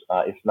behaves.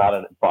 It's not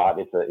a bot;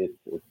 it's a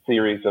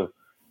series of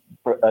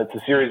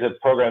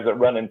programs that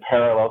run in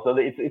parallel. So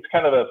it's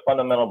kind of a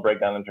fundamental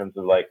breakdown in terms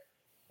of like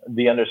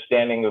the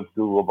understanding of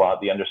Googlebot,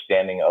 the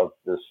understanding of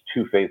this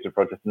two-phased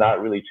approach. It's not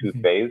really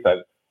two-phased.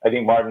 I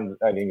think Martin,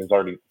 has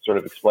already sort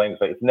of explained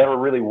that it never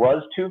really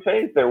was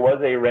two-phased. There was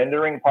a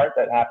rendering part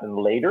that happened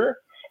later,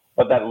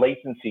 but that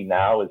latency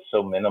now is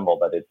so minimal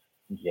that it's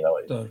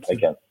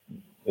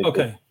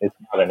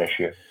not an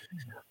issue.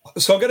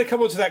 So I'm going to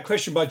come on to that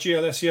question by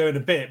GLSEO in a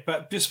bit,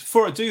 but just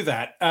before I do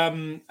that,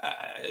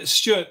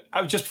 Stuart,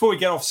 just before we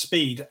get off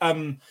speed,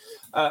 the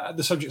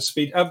subject of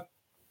speed,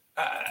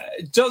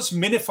 does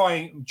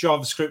minifying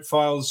JavaScript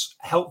files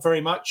help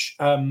very much?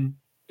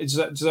 Does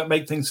that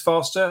make things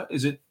faster?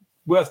 Is it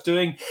worth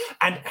doing?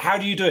 And how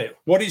do you do it?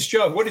 What is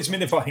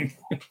minifying?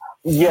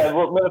 Yeah,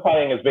 well,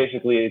 minifying is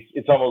basically,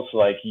 it's almost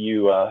like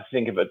you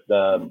think of it, as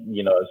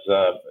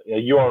a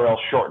URL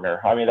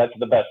shortener. I mean, that's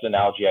the best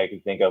analogy I can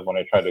think of when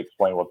I try to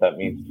explain what that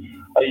means.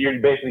 You're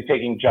basically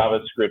taking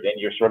JavaScript and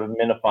you're sort of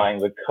minifying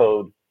the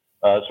code,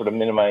 sort of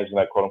minimizing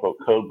that quote unquote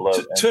code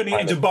bloat. Turning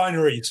it into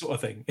binary sort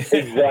of thing.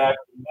 Exactly.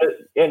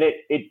 And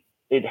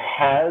it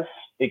has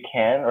the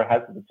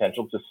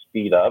potential to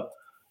speed up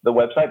the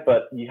website,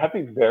 but you have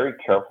to be very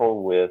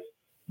careful with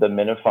the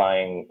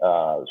minifying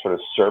sort of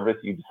service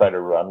you decide to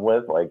run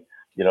with, like,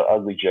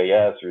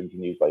 ugly.js, or you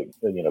can use like,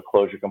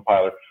 Clojure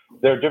compiler.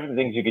 There are different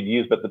things you could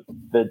use, but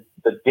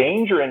the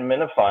danger in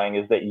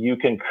minifying is that you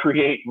can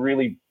create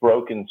really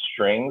broken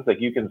strings.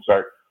 Like you can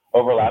start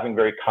overlapping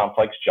very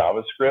complex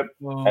JavaScript,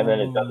 and then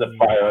it doesn't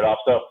fire it off.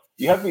 So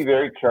you have to be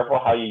very careful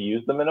how you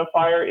use the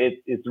minifier.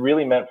 It's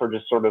really meant for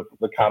just sort of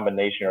the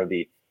combination or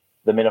the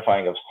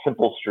minifying of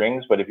simple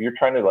strings. But if you're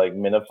trying to like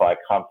minify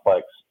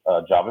complex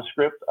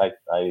JavaScript, I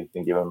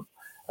think even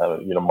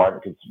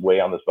Martin could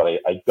weigh on this, but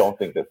I don't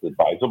think that's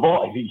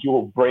advisable. I think you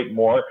will break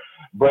more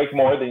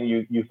than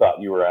you thought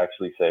you were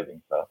actually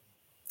saving. So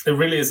it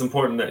really is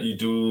important that you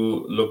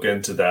do look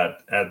into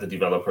that at the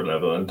developer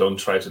level and don't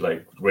try to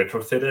like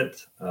retrofit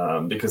it,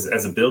 because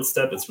as a build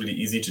step, it's really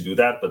easy to do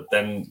that. But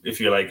then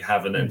if you like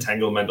have an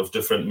entanglement of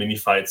different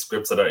minified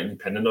scripts that are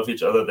independent of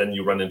each other, then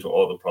you run into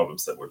all the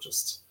problems that were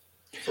just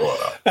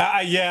brought up.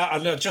 I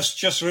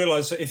just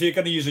realized that if you're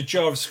going to use a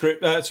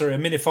JavaScript, a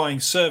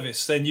minifying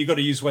service, then you've got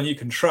to use one you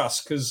can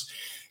trust, because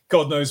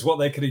God knows what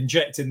they could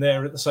inject in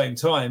there at the same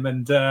time,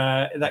 and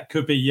that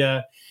could be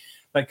a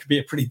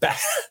pretty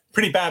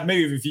bad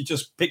move if you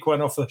just pick one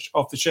off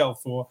the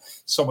shelf or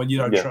someone you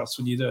don't trust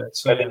when you do it.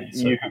 So,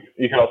 you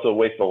can also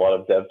waste a lot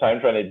of dev time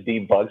trying to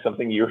debug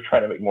something you were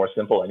trying to make more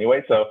simple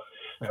anyway. So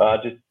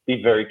just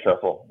be very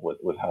careful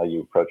with how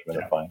you approach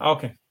minifying.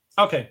 Yeah.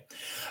 Okay.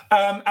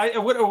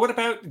 What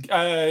about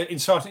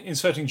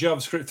inserting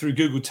JavaScript through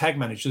Google Tag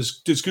Manager?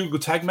 Does Google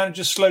Tag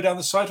Manager slow down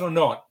the site or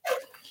not?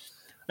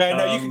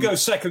 No, you can go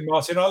second,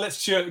 Martin. I'll let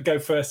Stuart go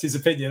first, his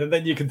opinion, and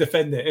then you can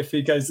defend it if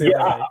he goes the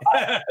other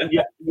way.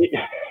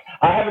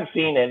 I haven't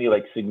seen any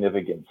like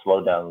significant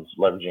slowdowns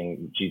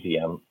leveraging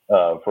GTM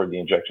for the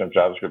injection of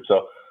JavaScript.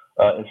 So,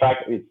 in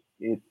fact,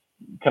 it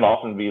can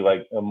often be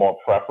like a more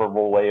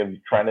preferable way of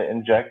trying to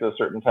inject a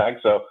certain tag.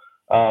 So,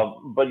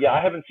 but yeah,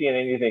 I haven't seen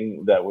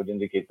anything that would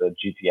indicate that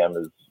GTM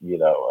is,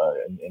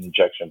 an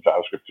injection of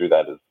JavaScript through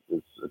that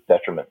is a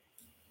detriment.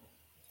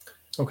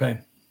 Okay.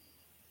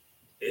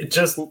 It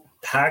just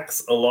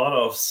packs a lot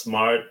of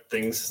smart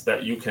things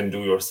that you can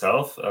do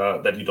yourself,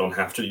 that you don't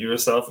have to do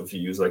yourself if you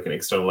use like an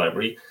external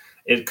library.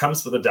 it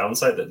comes with a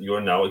downside that you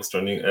are now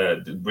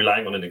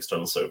relying on an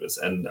external service.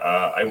 And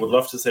I would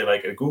love to say,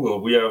 like at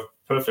Google, we are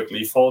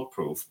perfectly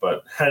fault-proof,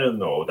 but hell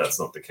no, that's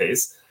not the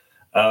case.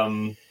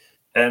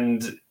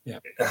 It's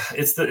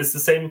the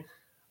same.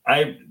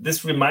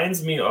 This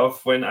reminds me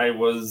of when I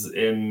was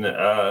in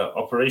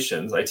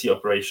IT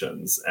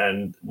operations,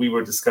 and we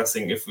were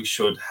discussing if we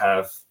should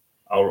have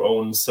our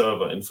own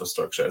server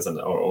infrastructure as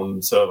our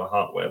own server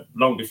hardware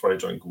long before I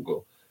joined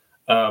Google,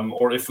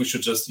 or if we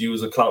should just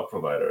use a cloud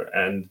provider.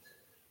 And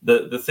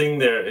the thing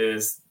there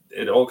is,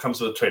 it all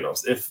comes with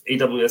trade-offs. If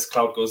AWS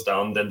cloud goes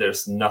down, then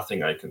there's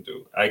nothing I can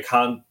do. I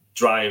can't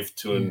drive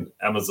to an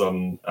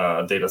Amazon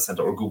data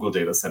center or Google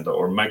data center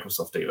or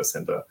Microsoft data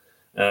center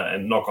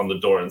and knock on the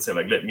door and say,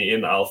 like, let me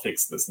in, I'll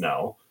fix this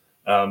now.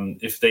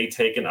 If they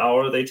take an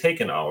hour, they take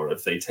an hour.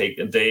 If they take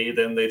a day,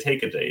 then they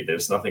take a day.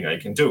 There's nothing I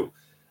can do.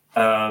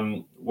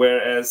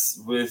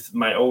 Whereas with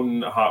my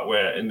own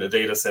hardware in the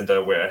data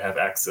center where I have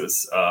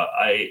access,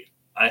 I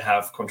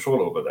have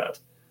control over that.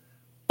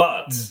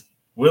 But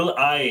will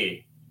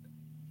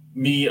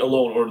me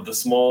alone or the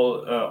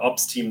small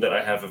ops team that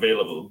I have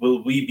available,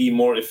 will we be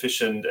more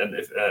efficient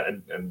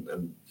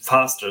and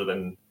faster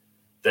than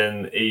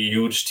a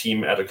huge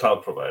team at a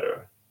cloud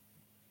provider?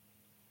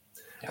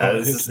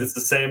 It's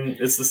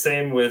the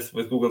same with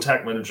Google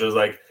Tag Managers.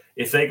 Like,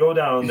 if they go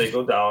down, they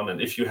go down.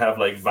 And if you have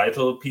like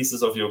vital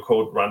pieces of your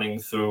code running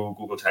through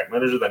Google Tag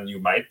Manager, then you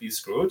might be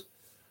screwed.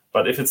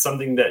 But if it's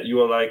something that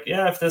you are like,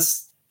 yeah, if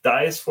this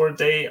dies for a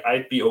day,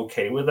 I'd be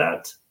okay with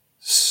that.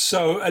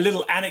 So a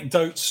little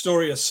anecdote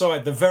story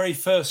aside, the very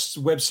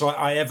first website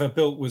I ever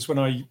built was when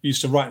I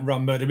used to write and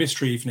run murder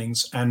mystery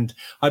evenings. And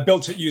I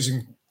built it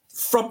using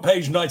front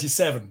page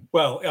 97.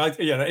 Well,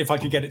 if I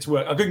could get it to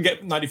work. I couldn't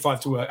get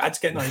 95 to work. I had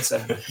to get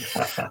 97.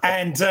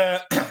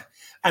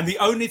 And the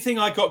only thing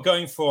I got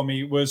going for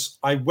me was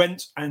I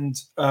went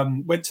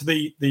to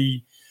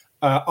the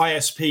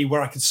ISP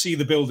where I could see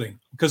the building,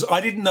 because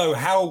I didn't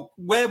know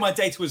where my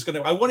data was going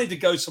to. I wanted to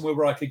go somewhere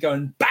where I could go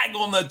and bang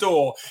on the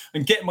door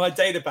and get my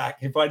data back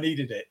if I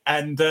needed it.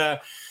 And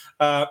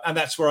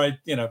that's where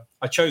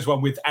I chose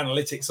one with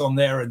analytics on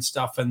there and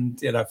stuff, and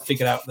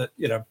figured out that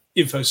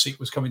InfoSeek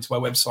was coming to my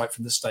website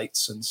from the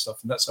States and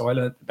stuff, and that's how I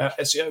learned about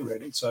SEO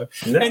really. So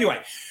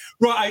anyway.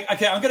 Right.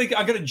 Okay. I'm going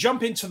to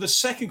jump into the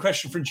second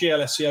question from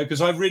GLSEO,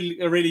 because I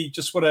really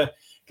just want to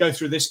go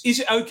through this. Is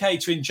it okay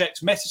to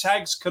inject meta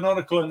tags,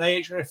 canonical and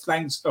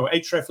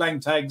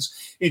hreflang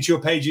tags into your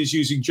pages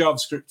using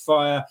JavaScript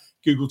via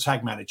Google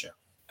Tag Manager?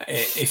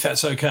 If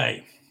that's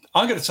okay,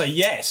 I'm going to say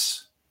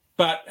yes,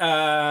 but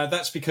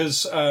that's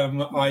because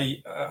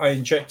I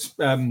inject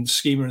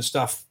schema and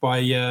stuff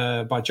by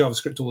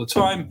JavaScript all the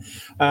time,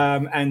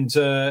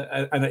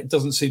 and it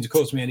doesn't seem to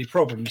cause me any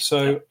problems.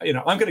 So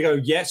I'm going to go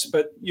yes,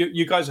 but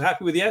you guys are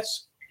happy with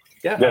yes?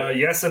 Yeah.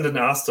 Yes, and an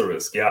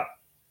asterisk. Yeah.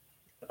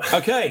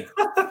 Okay.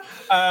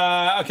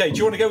 Okay. Do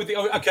you want to go with the?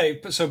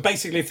 Okay. So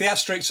basically, if the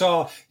asterisks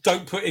are,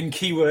 don't put in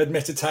keyword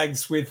meta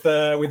tags with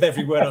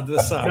every word under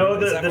the sun. No,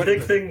 the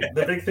big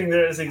thing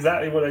there is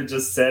exactly what I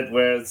just said,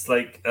 where it's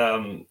like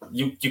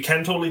you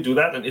can totally do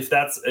that, and if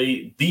that's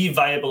the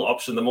viable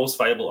option, the most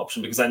viable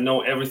option, because I know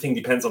everything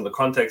depends on the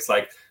context.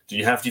 Like, do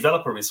you have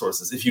developer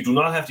resources? If you do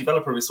not have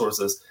developer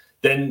resources,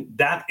 then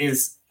that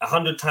is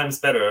 100 times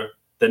better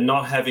than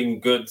not having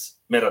good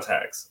meta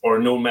tags or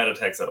no meta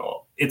tags at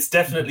all. It's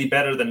definitely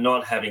better than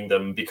not having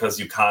them because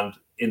you can't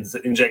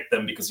inject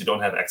them because you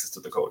don't have access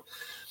to the code.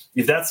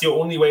 If that's your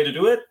only way to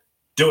do it,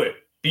 do it.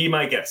 Be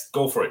my guest.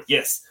 Go for it.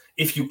 Yes.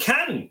 If you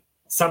can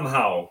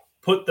somehow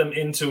put them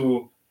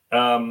into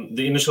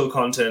the initial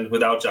content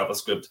without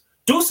JavaScript,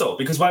 do so,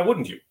 because why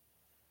wouldn't you?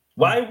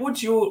 Why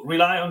would you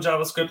rely on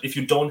JavaScript if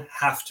you don't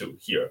have to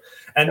here?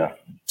 And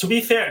to be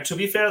fair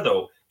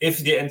though, if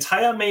the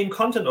entire main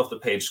content of the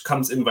page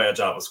comes in via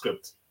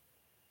JavaScript,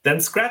 then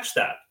scratch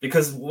that,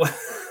 because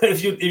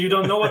if you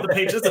don't know what the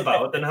page is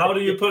about, then how do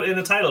you put in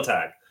a title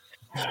tag?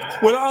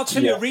 Well, I'll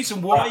tell you a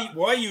reason why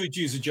you would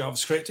use a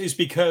JavaScript is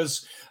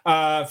because,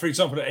 for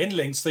example, at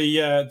Inlinks,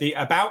 the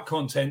about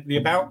content, the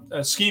about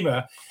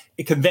schema,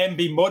 it can then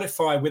be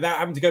modified without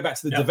having to go back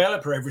to the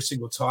developer every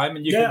single time,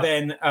 and you can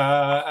then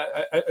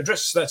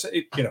address that.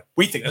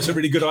 We think that's a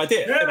really good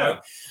idea.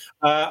 Yeah.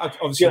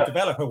 Obviously, a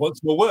developer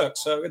wants more work,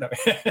 so Again,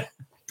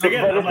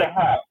 it's a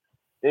hack.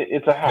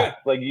 It's a hack.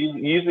 Like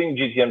using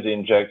GTM to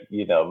inject,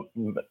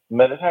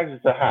 meta tags.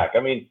 It's a hack. I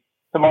mean,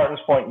 to Martin's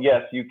point,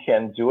 yes, you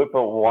can do it,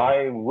 but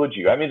why would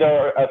you? I mean,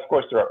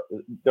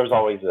 there's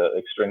always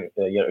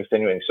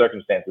extenuating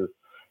circumstances.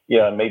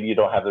 Maybe you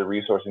don't have the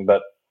resourcing,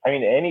 but I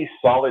mean, any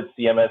solid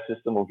CMS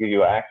system will give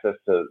you access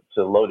to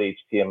load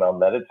HTML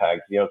meta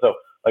tags. So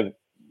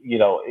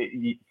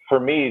for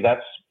me,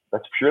 that's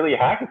purely a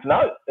hack. It's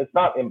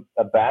not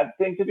a bad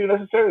thing to do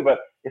necessarily, but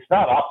it's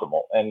not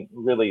optimal. And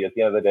really, at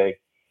the end of the day,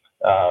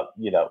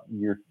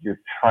 you're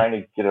trying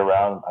to get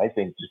around, I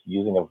think, just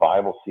using a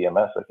viable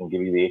CMS that can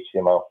give you the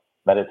HTML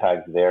meta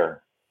tags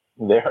there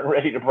and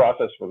ready to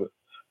process for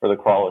the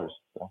crawlers.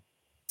 So.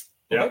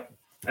 Yeah,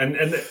 and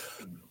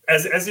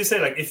as you say,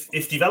 like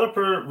if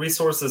developer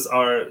resources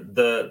are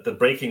the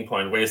breaking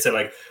point, where you say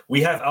like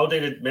we have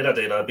outdated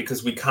metadata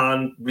because we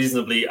can't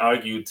reasonably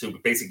argue to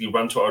basically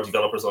run to our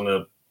developers on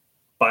a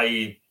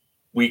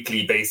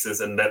bi-weekly basis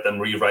and let them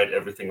rewrite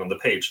everything on the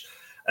page,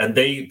 and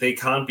they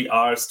can't be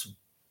asked to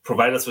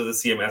provide us with a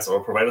CMS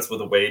or provide us with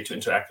a way to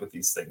interact with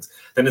these things,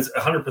 then it's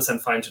 100%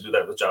 fine to do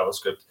that with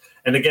JavaScript.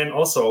 And again,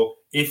 also,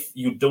 if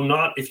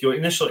your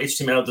initial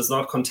HTML does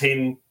not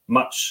contain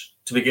much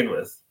to begin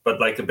with, but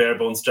like a bare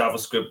bones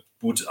JavaScript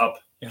boot up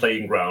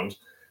playing ground,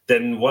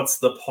 then what's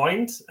the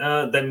point?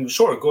 Then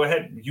sure, go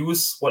ahead,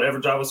 use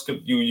whatever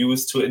JavaScript you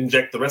use to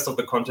inject the rest of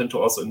the content to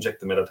also inject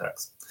the meta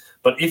tags.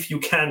 But if you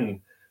can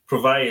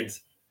provide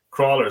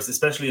crawlers,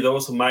 especially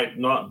those who might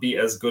not be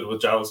as good with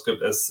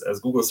JavaScript as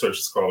Google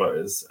Search's crawler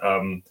is,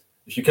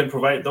 if you can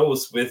provide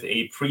those with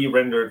a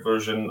pre-rendered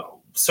version,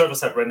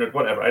 server-side rendered,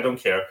 whatever, I don't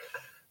care.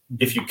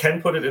 If you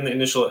can put it in the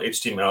initial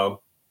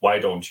HTML, why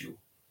don't you?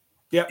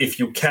 Yeah. If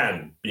you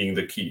can, being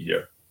the key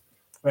here.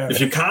 Fair if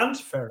enough. you can't,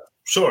 Fair enough.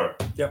 Sure.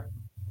 Yep.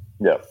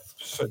 Yeah.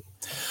 So,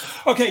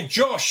 okay,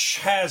 Josh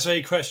has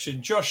a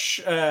question. Josh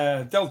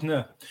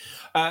Deltner.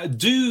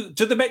 Do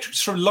the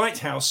metrics from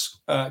Lighthouse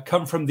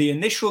come from the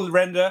initial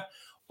render,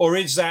 or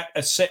is that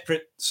a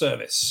separate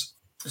service?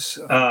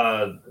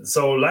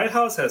 So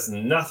Lighthouse has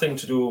nothing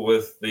to do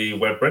with the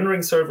web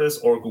rendering service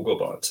or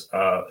Googlebot.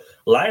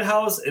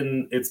 Lighthouse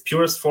in its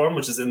purest form,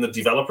 which is in the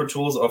developer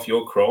tools of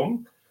your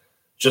Chrome,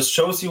 just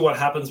shows you what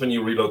happens when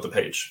you reload the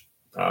page.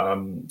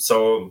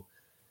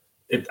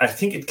 I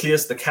think it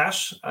clears the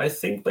cache. I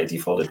think by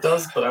default it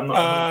does, but I'm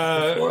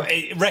not.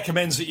 It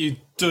recommends that you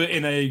do it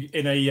in a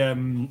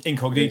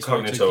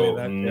incognito. To clear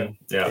that.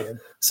 Yeah.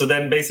 So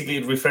then basically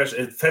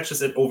it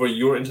fetches it over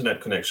your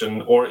internet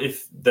connection, or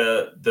if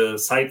the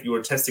site you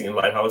are testing in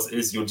Lighthouse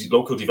is your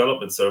local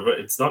development server,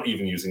 it's not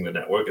even using the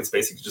network. It's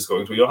basically just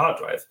going to your hard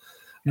drive.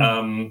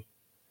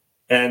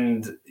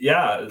 And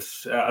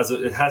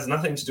it has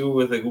nothing to do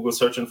with the Google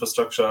search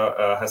infrastructure,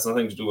 has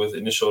nothing to do with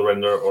initial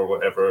render or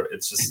whatever.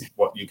 It's just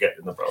what you get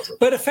in the browser.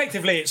 But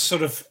effectively, it's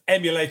sort of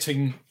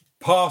emulating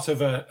part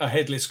of a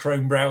headless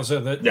Chrome browser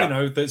that,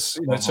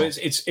 so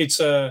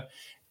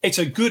it's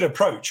a good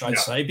approach, I'd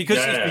say, because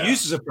it's the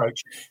user's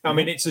approach. I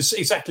mean, it's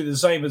exactly the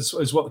same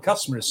as what the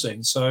customer is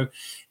seeing. So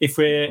if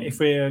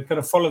we're going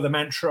to follow the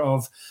mantra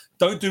of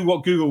don't do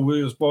what Google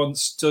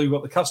wants, do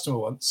what the customer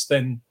wants,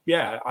 then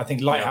I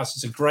think Lighthouse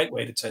is a great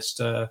way to test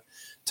your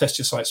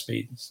site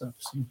speed and stuff.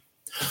 So.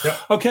 Yeah.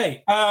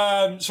 Okay.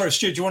 Sorry,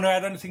 Stu, do you want to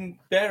add anything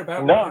there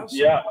about Lighthouse?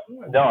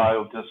 No,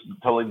 I'll just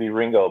totally be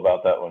Ringo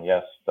about that one.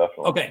 Yes,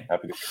 definitely. Okay.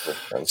 Happy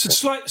to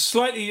So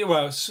slightly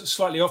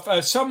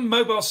off. Some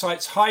mobile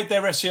sites hide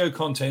their SEO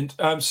content.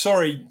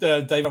 Sorry,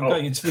 Dave, I'm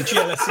going into the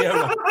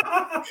GLSEO one.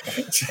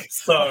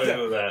 Sorry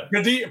about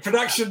that.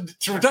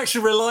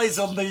 Production relies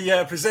on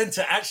the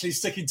presenter actually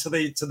sticking to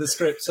the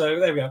script. So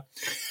there we go.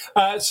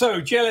 So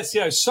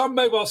GLSEO. Some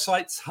mobile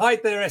sites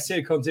hide their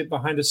SEO content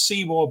behind a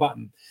see more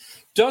button.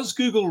 Does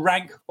Google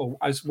rank or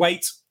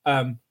weight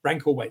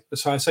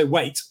so I say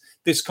weight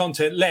this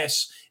content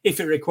less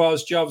if it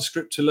requires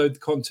JavaScript to load the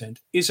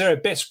content? Is there a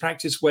best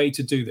practice way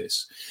to do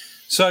this?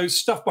 So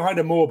stuff behind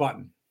a more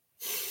button.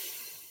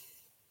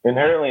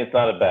 Inherently, it's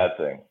not a bad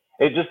thing.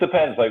 It just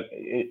depends. Like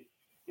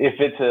if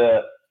it's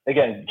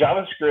again,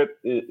 JavaScript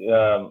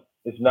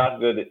is not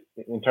good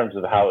in terms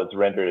of how it's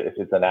rendered if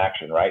it's an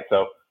action, right?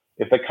 So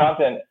if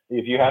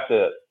you have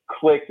to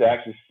click to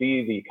actually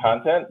see the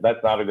content,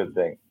 that's not a good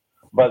thing.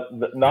 But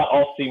not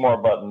all see more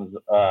buttons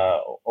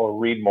or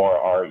read more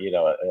are, a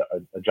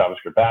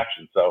JavaScript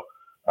action. So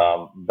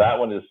that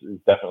one is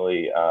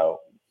definitely, I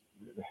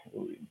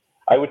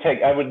would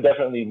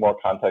definitely need more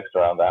context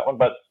around that one.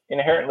 But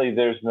inherently,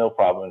 there's no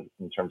problem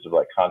in terms of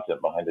like content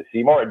behind the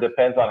see more. It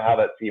depends on how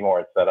that see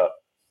more is set up.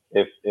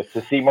 If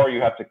to see more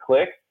you have to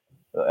click,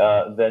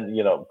 then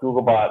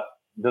Googlebot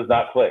does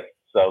not click.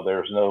 So there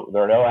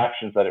are no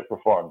actions that it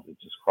performs. It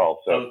just crawls.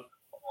 So.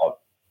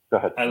 Go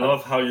ahead. I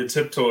love how you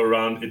tiptoe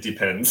around it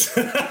depends.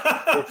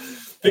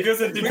 Because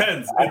it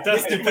depends. It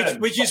does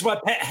depend. Which is my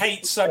pet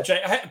hate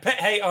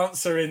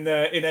answer in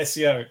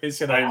SEO.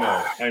 Is, I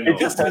know.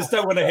 Customers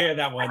don't want to hear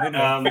that one. But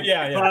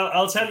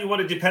I'll tell you what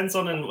it depends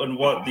on and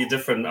what the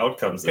different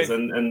outcomes is.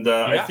 And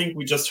I think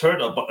we just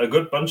heard a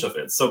good bunch of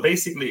it. So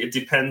basically it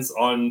depends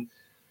on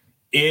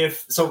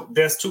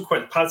there's two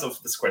parts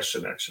of this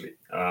question, actually.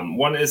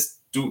 One is,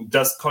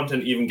 does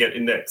content even get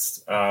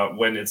indexed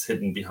when it's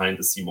hidden behind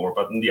the see more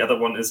button? The other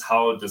one is,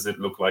 how does it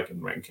look like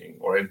in ranking,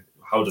 or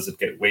how does it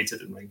get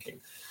weighted in ranking?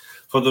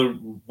 For the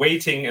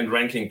weighting and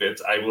ranking bit,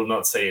 I will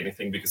not say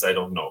anything because I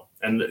don't know.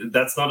 And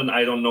that's not an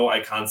I don't know, I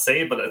can't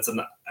say, but it's an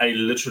I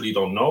literally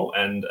don't know.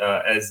 And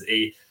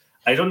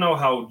I don't know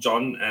how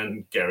John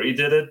and Gary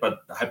did it,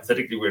 but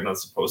hypothetically, we're not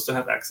supposed to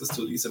have access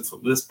to these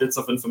bits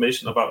of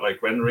information about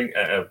like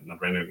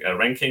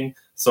ranking.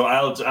 So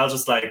I'll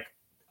just I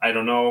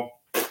don't know,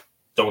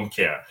 don't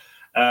care.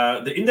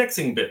 The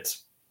indexing bit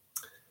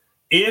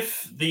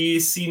if the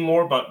See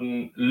More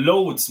button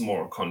loads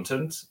more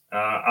content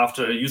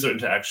after a user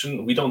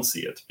interaction, we don't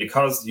see it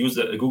because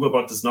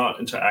Googlebot does not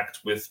interact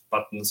with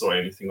buttons or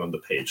anything on the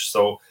page.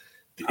 So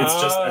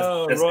it's just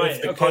as right.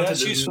 if the Okay, content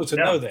that's useful to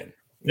know then.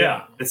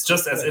 Yeah, it's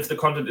just as if the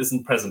content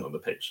isn't present on the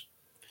page.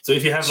 So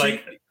if you have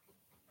like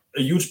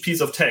a huge piece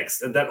of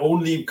text and that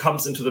only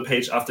comes into the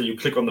page after you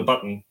click on the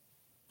button,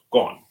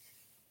 gone.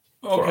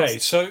 Okay,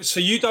 so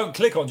you don't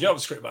click on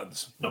JavaScript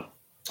buttons? No.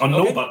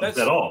 No buttons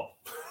at all.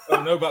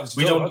 No buttons.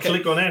 We don't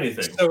click on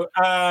anything.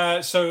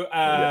 It's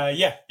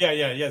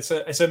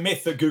a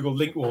myth that Google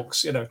link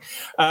walks.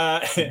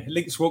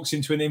 Links walks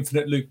into an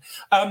infinite loop.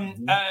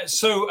 On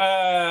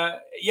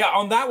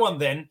that one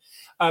then.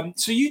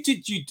 So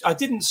I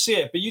didn't see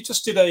it, but you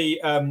just did a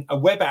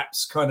web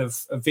apps kind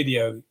of a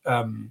video,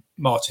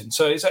 Martin.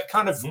 So is that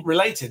kind of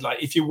related?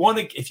 Like if you want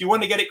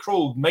to get it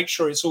crawled, make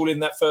sure it's all in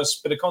that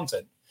first bit of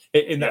content,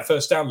 in that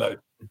first download.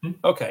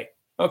 Okay.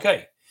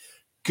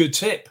 Good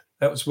tip.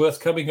 That was worth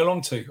coming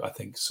along to, I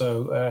think.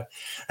 So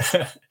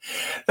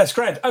that's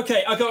grand.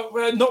 Okay, I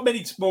got not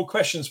many more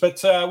questions, but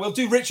we'll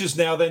do Richard's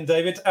now then,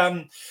 David.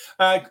 Can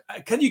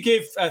you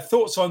give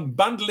thoughts on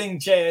bundling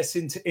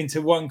JS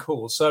into one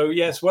call? So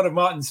yes, one of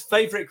Martin's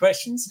favorite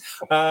questions.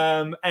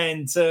 So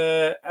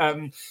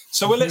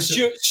we'll let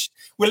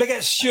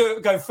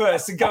Stuart go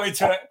first and go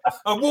into it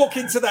and walk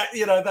into that,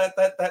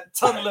 that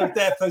tunnel of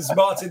death as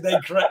Martin then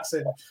corrects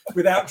him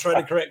without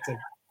trying to correct him.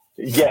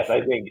 Yes,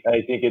 I think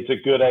it's a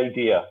good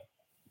idea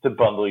to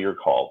bundle your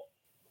call.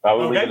 I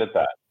will leave it at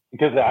that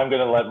because I'm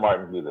going to let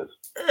Martin do this.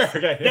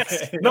 Okay.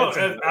 Yes. No.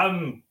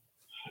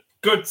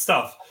 Good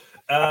stuff.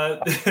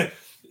 It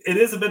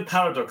is a bit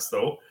paradox,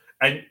 though.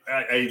 I'm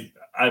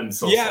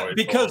so sorry.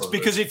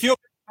 Because if you're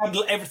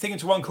bundle everything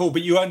into one call,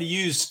 but you only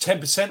use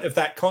 10% of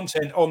that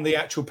content on the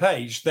actual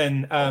page,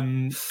 then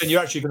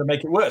you're actually going to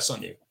make it worse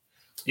on you.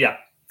 Yeah.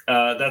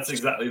 That's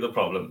exactly the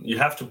problem. You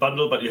have to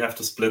bundle, but you have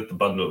to split the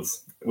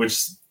bundles, which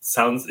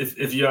sounds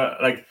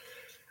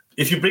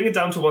if you bring it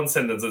down to one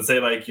sentence and say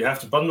like you have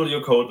to bundle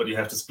your code, but you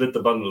have to split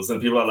the bundles,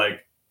 and people are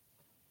like,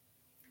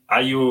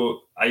 are you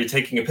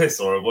taking a piss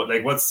or what?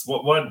 Like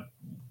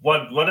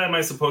what am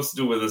I supposed to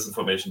do with this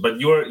information? But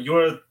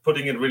you're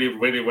putting it really,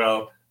 really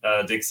well,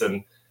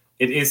 Dixon.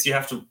 It is you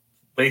have to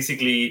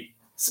basically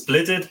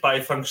split it by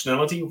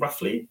functionality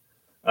roughly.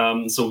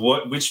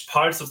 Which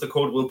parts of the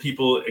code will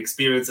people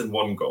experience in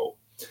one go?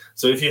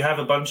 So if you have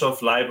a bunch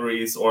of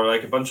libraries or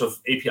like a bunch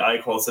of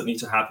API calls that need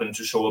to happen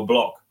to show a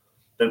blog,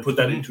 then put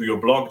that into your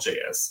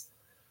blog.js.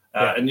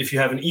 And if you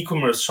have an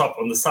e-commerce shop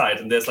on the side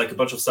and there's like a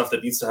bunch of stuff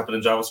that needs to happen in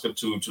JavaScript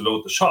to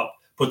load the shop,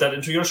 put that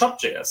into your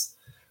shop.js.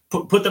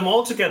 Put them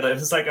all together. If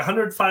it's like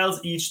 100 files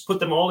each, put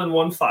them all in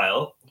one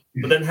file,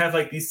 but then have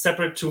like these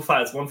separate two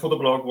files, one for the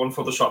blog, one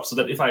for the shop, so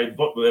that if I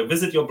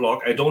visit your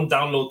blog, I don't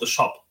download the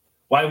shop.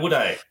 Why would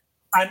I?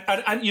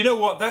 And you know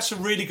what? That's a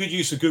really good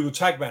use of Google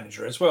Tag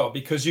Manager as well,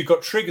 because you've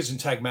got triggers in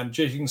Tag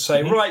Manager. You can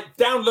say, right,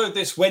 download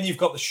this when you've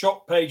got the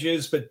shop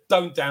pages, but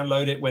don't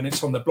download it when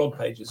it's on the blog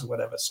pages or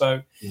whatever.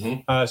 So,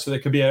 so there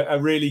could be a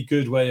really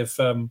good way of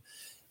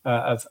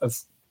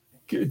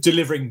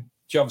delivering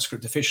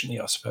JavaScript efficiently,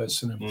 I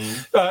suppose.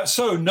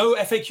 So no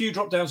FAQ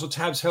drop downs or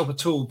tabs help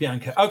at all,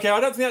 Bianca. Okay, I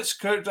don't think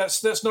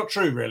that's not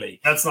true, really.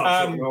 That's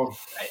not true. No.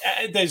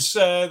 There's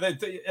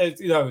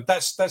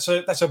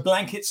that's a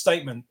blanket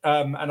statement,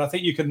 and I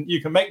think you can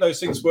make those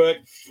things work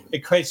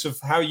in case of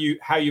how you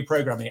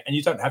program it, and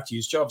you don't have to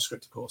use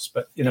JavaScript, of course.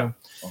 But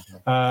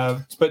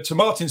but to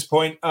Martin's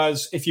point,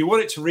 as if you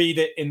want it to read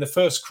it in the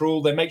first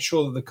crawl, then make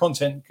sure that the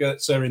content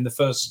gets there in the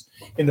first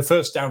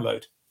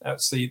download.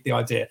 That's the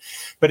idea.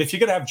 But if you're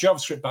going to have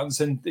JavaScript buttons,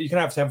 then you're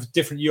going to have a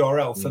different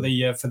URL for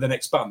the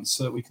next button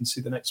so that we can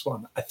see the next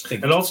one, I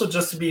think. And also,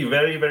 just to be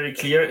very, very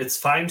clear, it's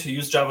fine to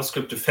use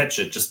JavaScript to fetch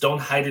it. Just don't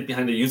hide it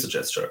behind a user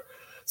gesture.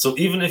 So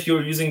even if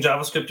you're using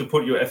JavaScript to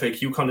put your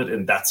FAQ content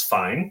in, that's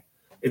fine.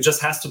 It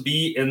just has to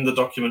be in the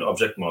document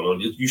object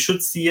model. You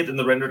should see it in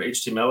the rendered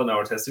HTML in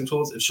our testing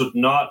tools. It should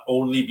not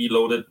only be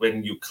loaded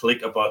when you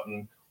click a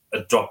button, a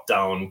drop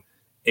down,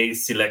 a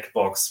select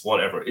box,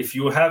 whatever. If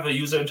you have a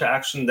user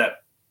interaction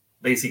that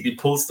basically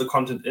pulls the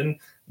content in,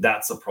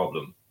 that's a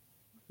problem.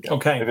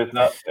 Okay. If it's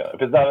not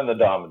in the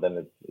DOM,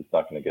 then it's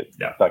not going to get it's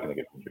not going to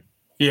get through.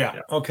 Yeah.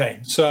 Okay.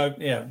 So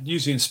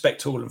use the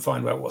inspect tool and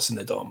find out what's in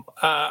the DOM.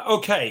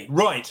 Okay.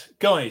 Right,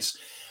 guys.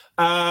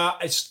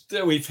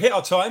 We've hit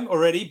our time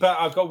already, but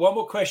I've got one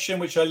more question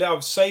which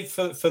I've saved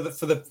for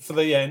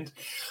the end.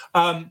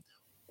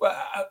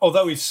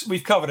 Although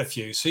we've covered a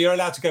few, so you're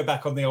allowed to go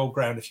back on the old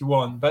ground if you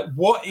want. But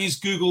what is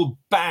Google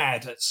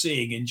bad at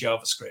seeing in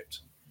JavaScript?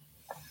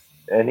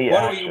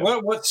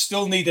 What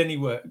still need any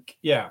work?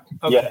 Yeah.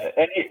 Okay.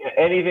 Yeah.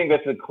 Anything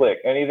that's a click,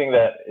 anything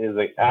that is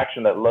an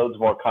action that loads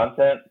more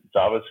content,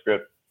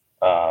 JavaScript.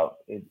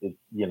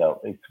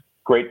 It's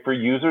great for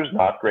users,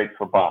 not great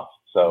for bots.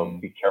 So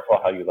be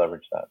careful how you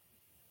leverage that.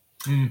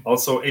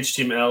 Also,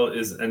 HTML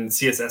and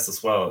CSS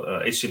as well.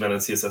 HTML and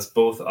CSS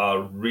both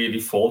are really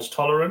fault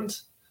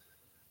tolerant.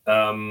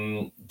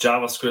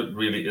 JavaScript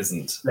really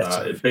isn't.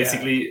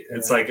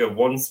 It's like a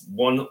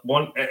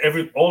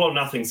every all or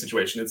nothing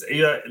situation. It's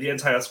either the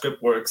entire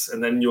script works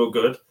and then you're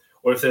good,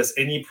 or if there's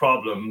any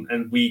problem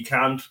and we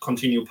can't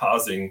continue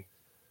parsing,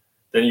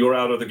 then you're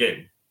out of the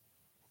game.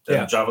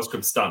 Then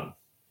JavaScript's done.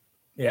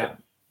 Yeah.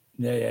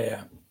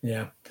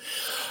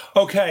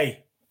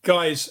 Okay,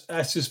 guys,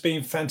 this has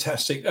been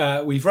fantastic.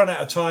 We've run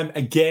out of time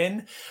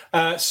again.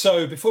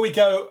 So before we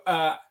go,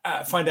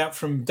 find out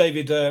from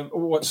David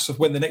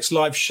when the next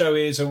live show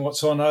is and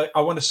what's on, I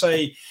want to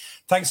say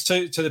thanks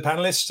to the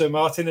panelists, to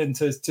Martin and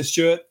to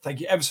Stuart. Thank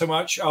you ever so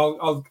much.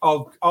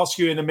 I'll ask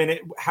you in a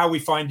minute how we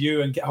find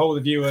you and get hold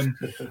of you, and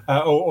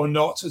or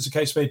not, as the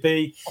case may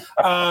be.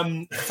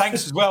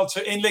 Thanks as well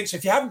to Inlinks.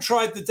 If you haven't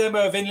tried the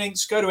demo of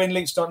Inlinks, go to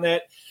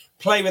inlinks.net.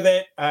 Play with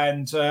it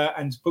and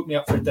book me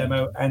up for a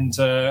demo, and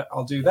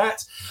I'll do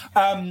that.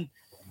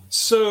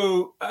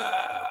 So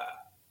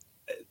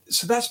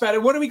that's about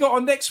it. What do we got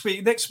on next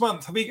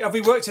month? Have we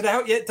worked it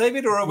out yet,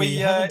 David, or are we?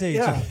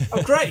 Yeah.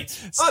 Oh, great!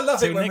 I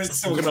love it when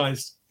it's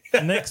organised.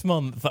 Next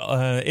month,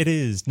 it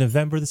is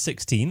November the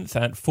 16th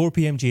at 4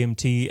 p.m.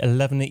 GMT,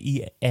 11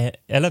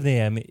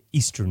 a.m.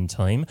 Eastern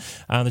Time.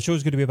 And the show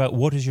is going to be about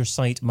what is your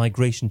site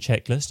migration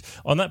checklist.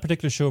 On that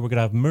particular show, we're going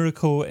to have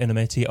Mirko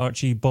Inameti,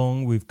 Archie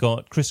Bong, we've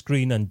got Chris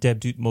Green and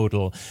Deb Doot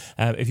Modal.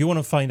 If you want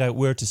to find out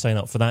where to sign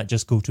up for that,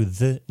 just go to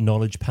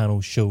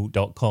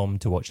theknowledgepanelshow.com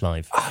to watch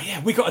live. Oh,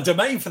 yeah, we got a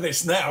domain for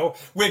this now.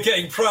 We're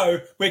getting pro.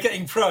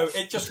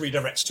 It just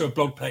redirects to a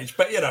blog page,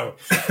 but, we'll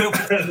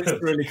pretend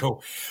it's really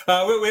cool.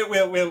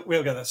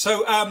 We'll get that.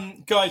 So,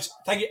 guys,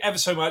 thank you ever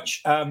so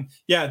much.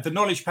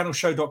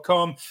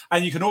 theknowledgepanelshow.com,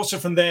 and you can also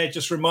from there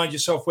just remind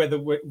yourself where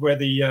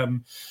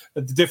the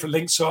different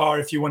links are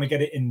if you want to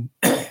get it in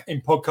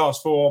in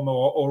podcast form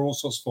or all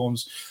sorts of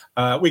forms.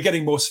 We're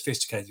getting more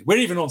sophisticated. We're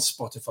even on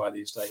Spotify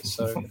these days.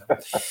 So,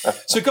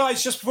 so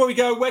guys, just before we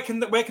go, where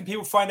can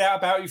people find out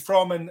about you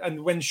from,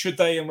 and when should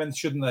they and when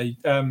shouldn't they?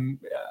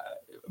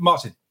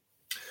 Martin.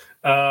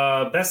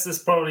 Best is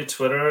probably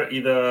Twitter.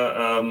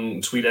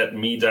 Either tweet at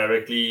me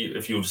directly.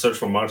 If you search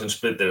for Martin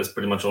Splitt, there's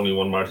pretty much only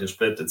one Martin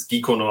Splitt. It's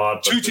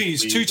Geekonaut. Two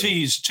T's.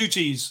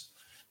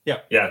 Yeah.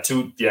 Yeah.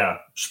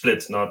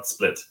 Split, not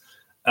split.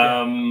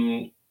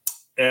 Yeah.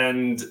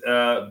 And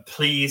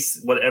please,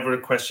 whatever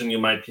question you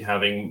might be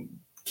having,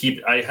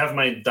 I have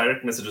my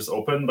direct messages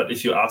open, but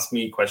if you ask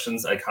me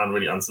questions, I can't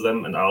really answer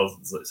them, and I'll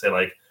say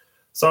like,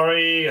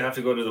 sorry, I have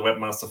to go to the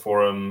webmaster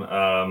forum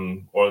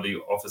or the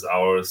office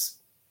hours.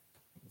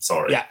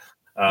 Sorry. Yeah.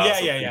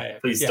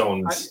 Please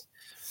don't.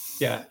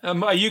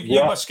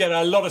 You must get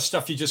a lot of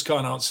stuff you just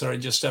can't answer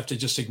and just have to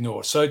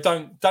ignore. So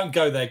don't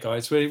go there,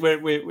 guys.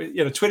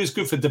 We're Twitter's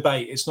good for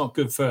debate. It's not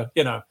good for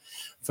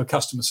for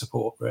customer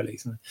support, really.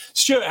 So,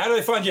 Stuart, how do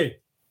they find you?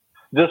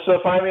 Just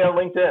find me on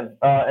LinkedIn.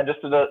 And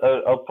just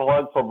a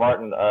plug for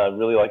Martin.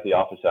 Really like the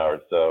office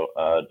hours. So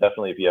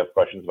definitely, if you have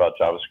questions about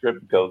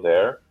JavaScript, go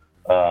there.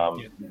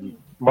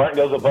 Martin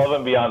goes above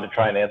and beyond to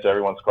try and answer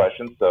everyone's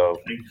questions. So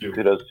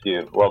kudos to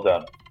you. Well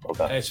done.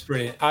 It's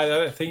brilliant.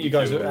 I think you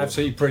guys are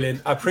absolutely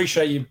brilliant. I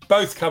appreciate you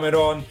both coming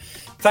on.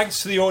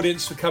 Thanks to the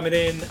audience for coming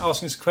in,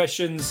 asking us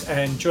questions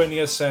and joining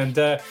us. And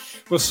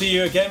we'll see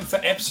you again for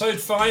episode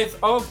 5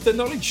 of The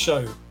Knowledge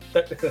Show.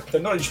 The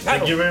Knowledge Panel.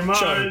 Thank you very much.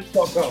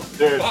 Show.com.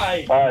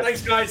 Bye.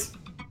 Thanks, guys.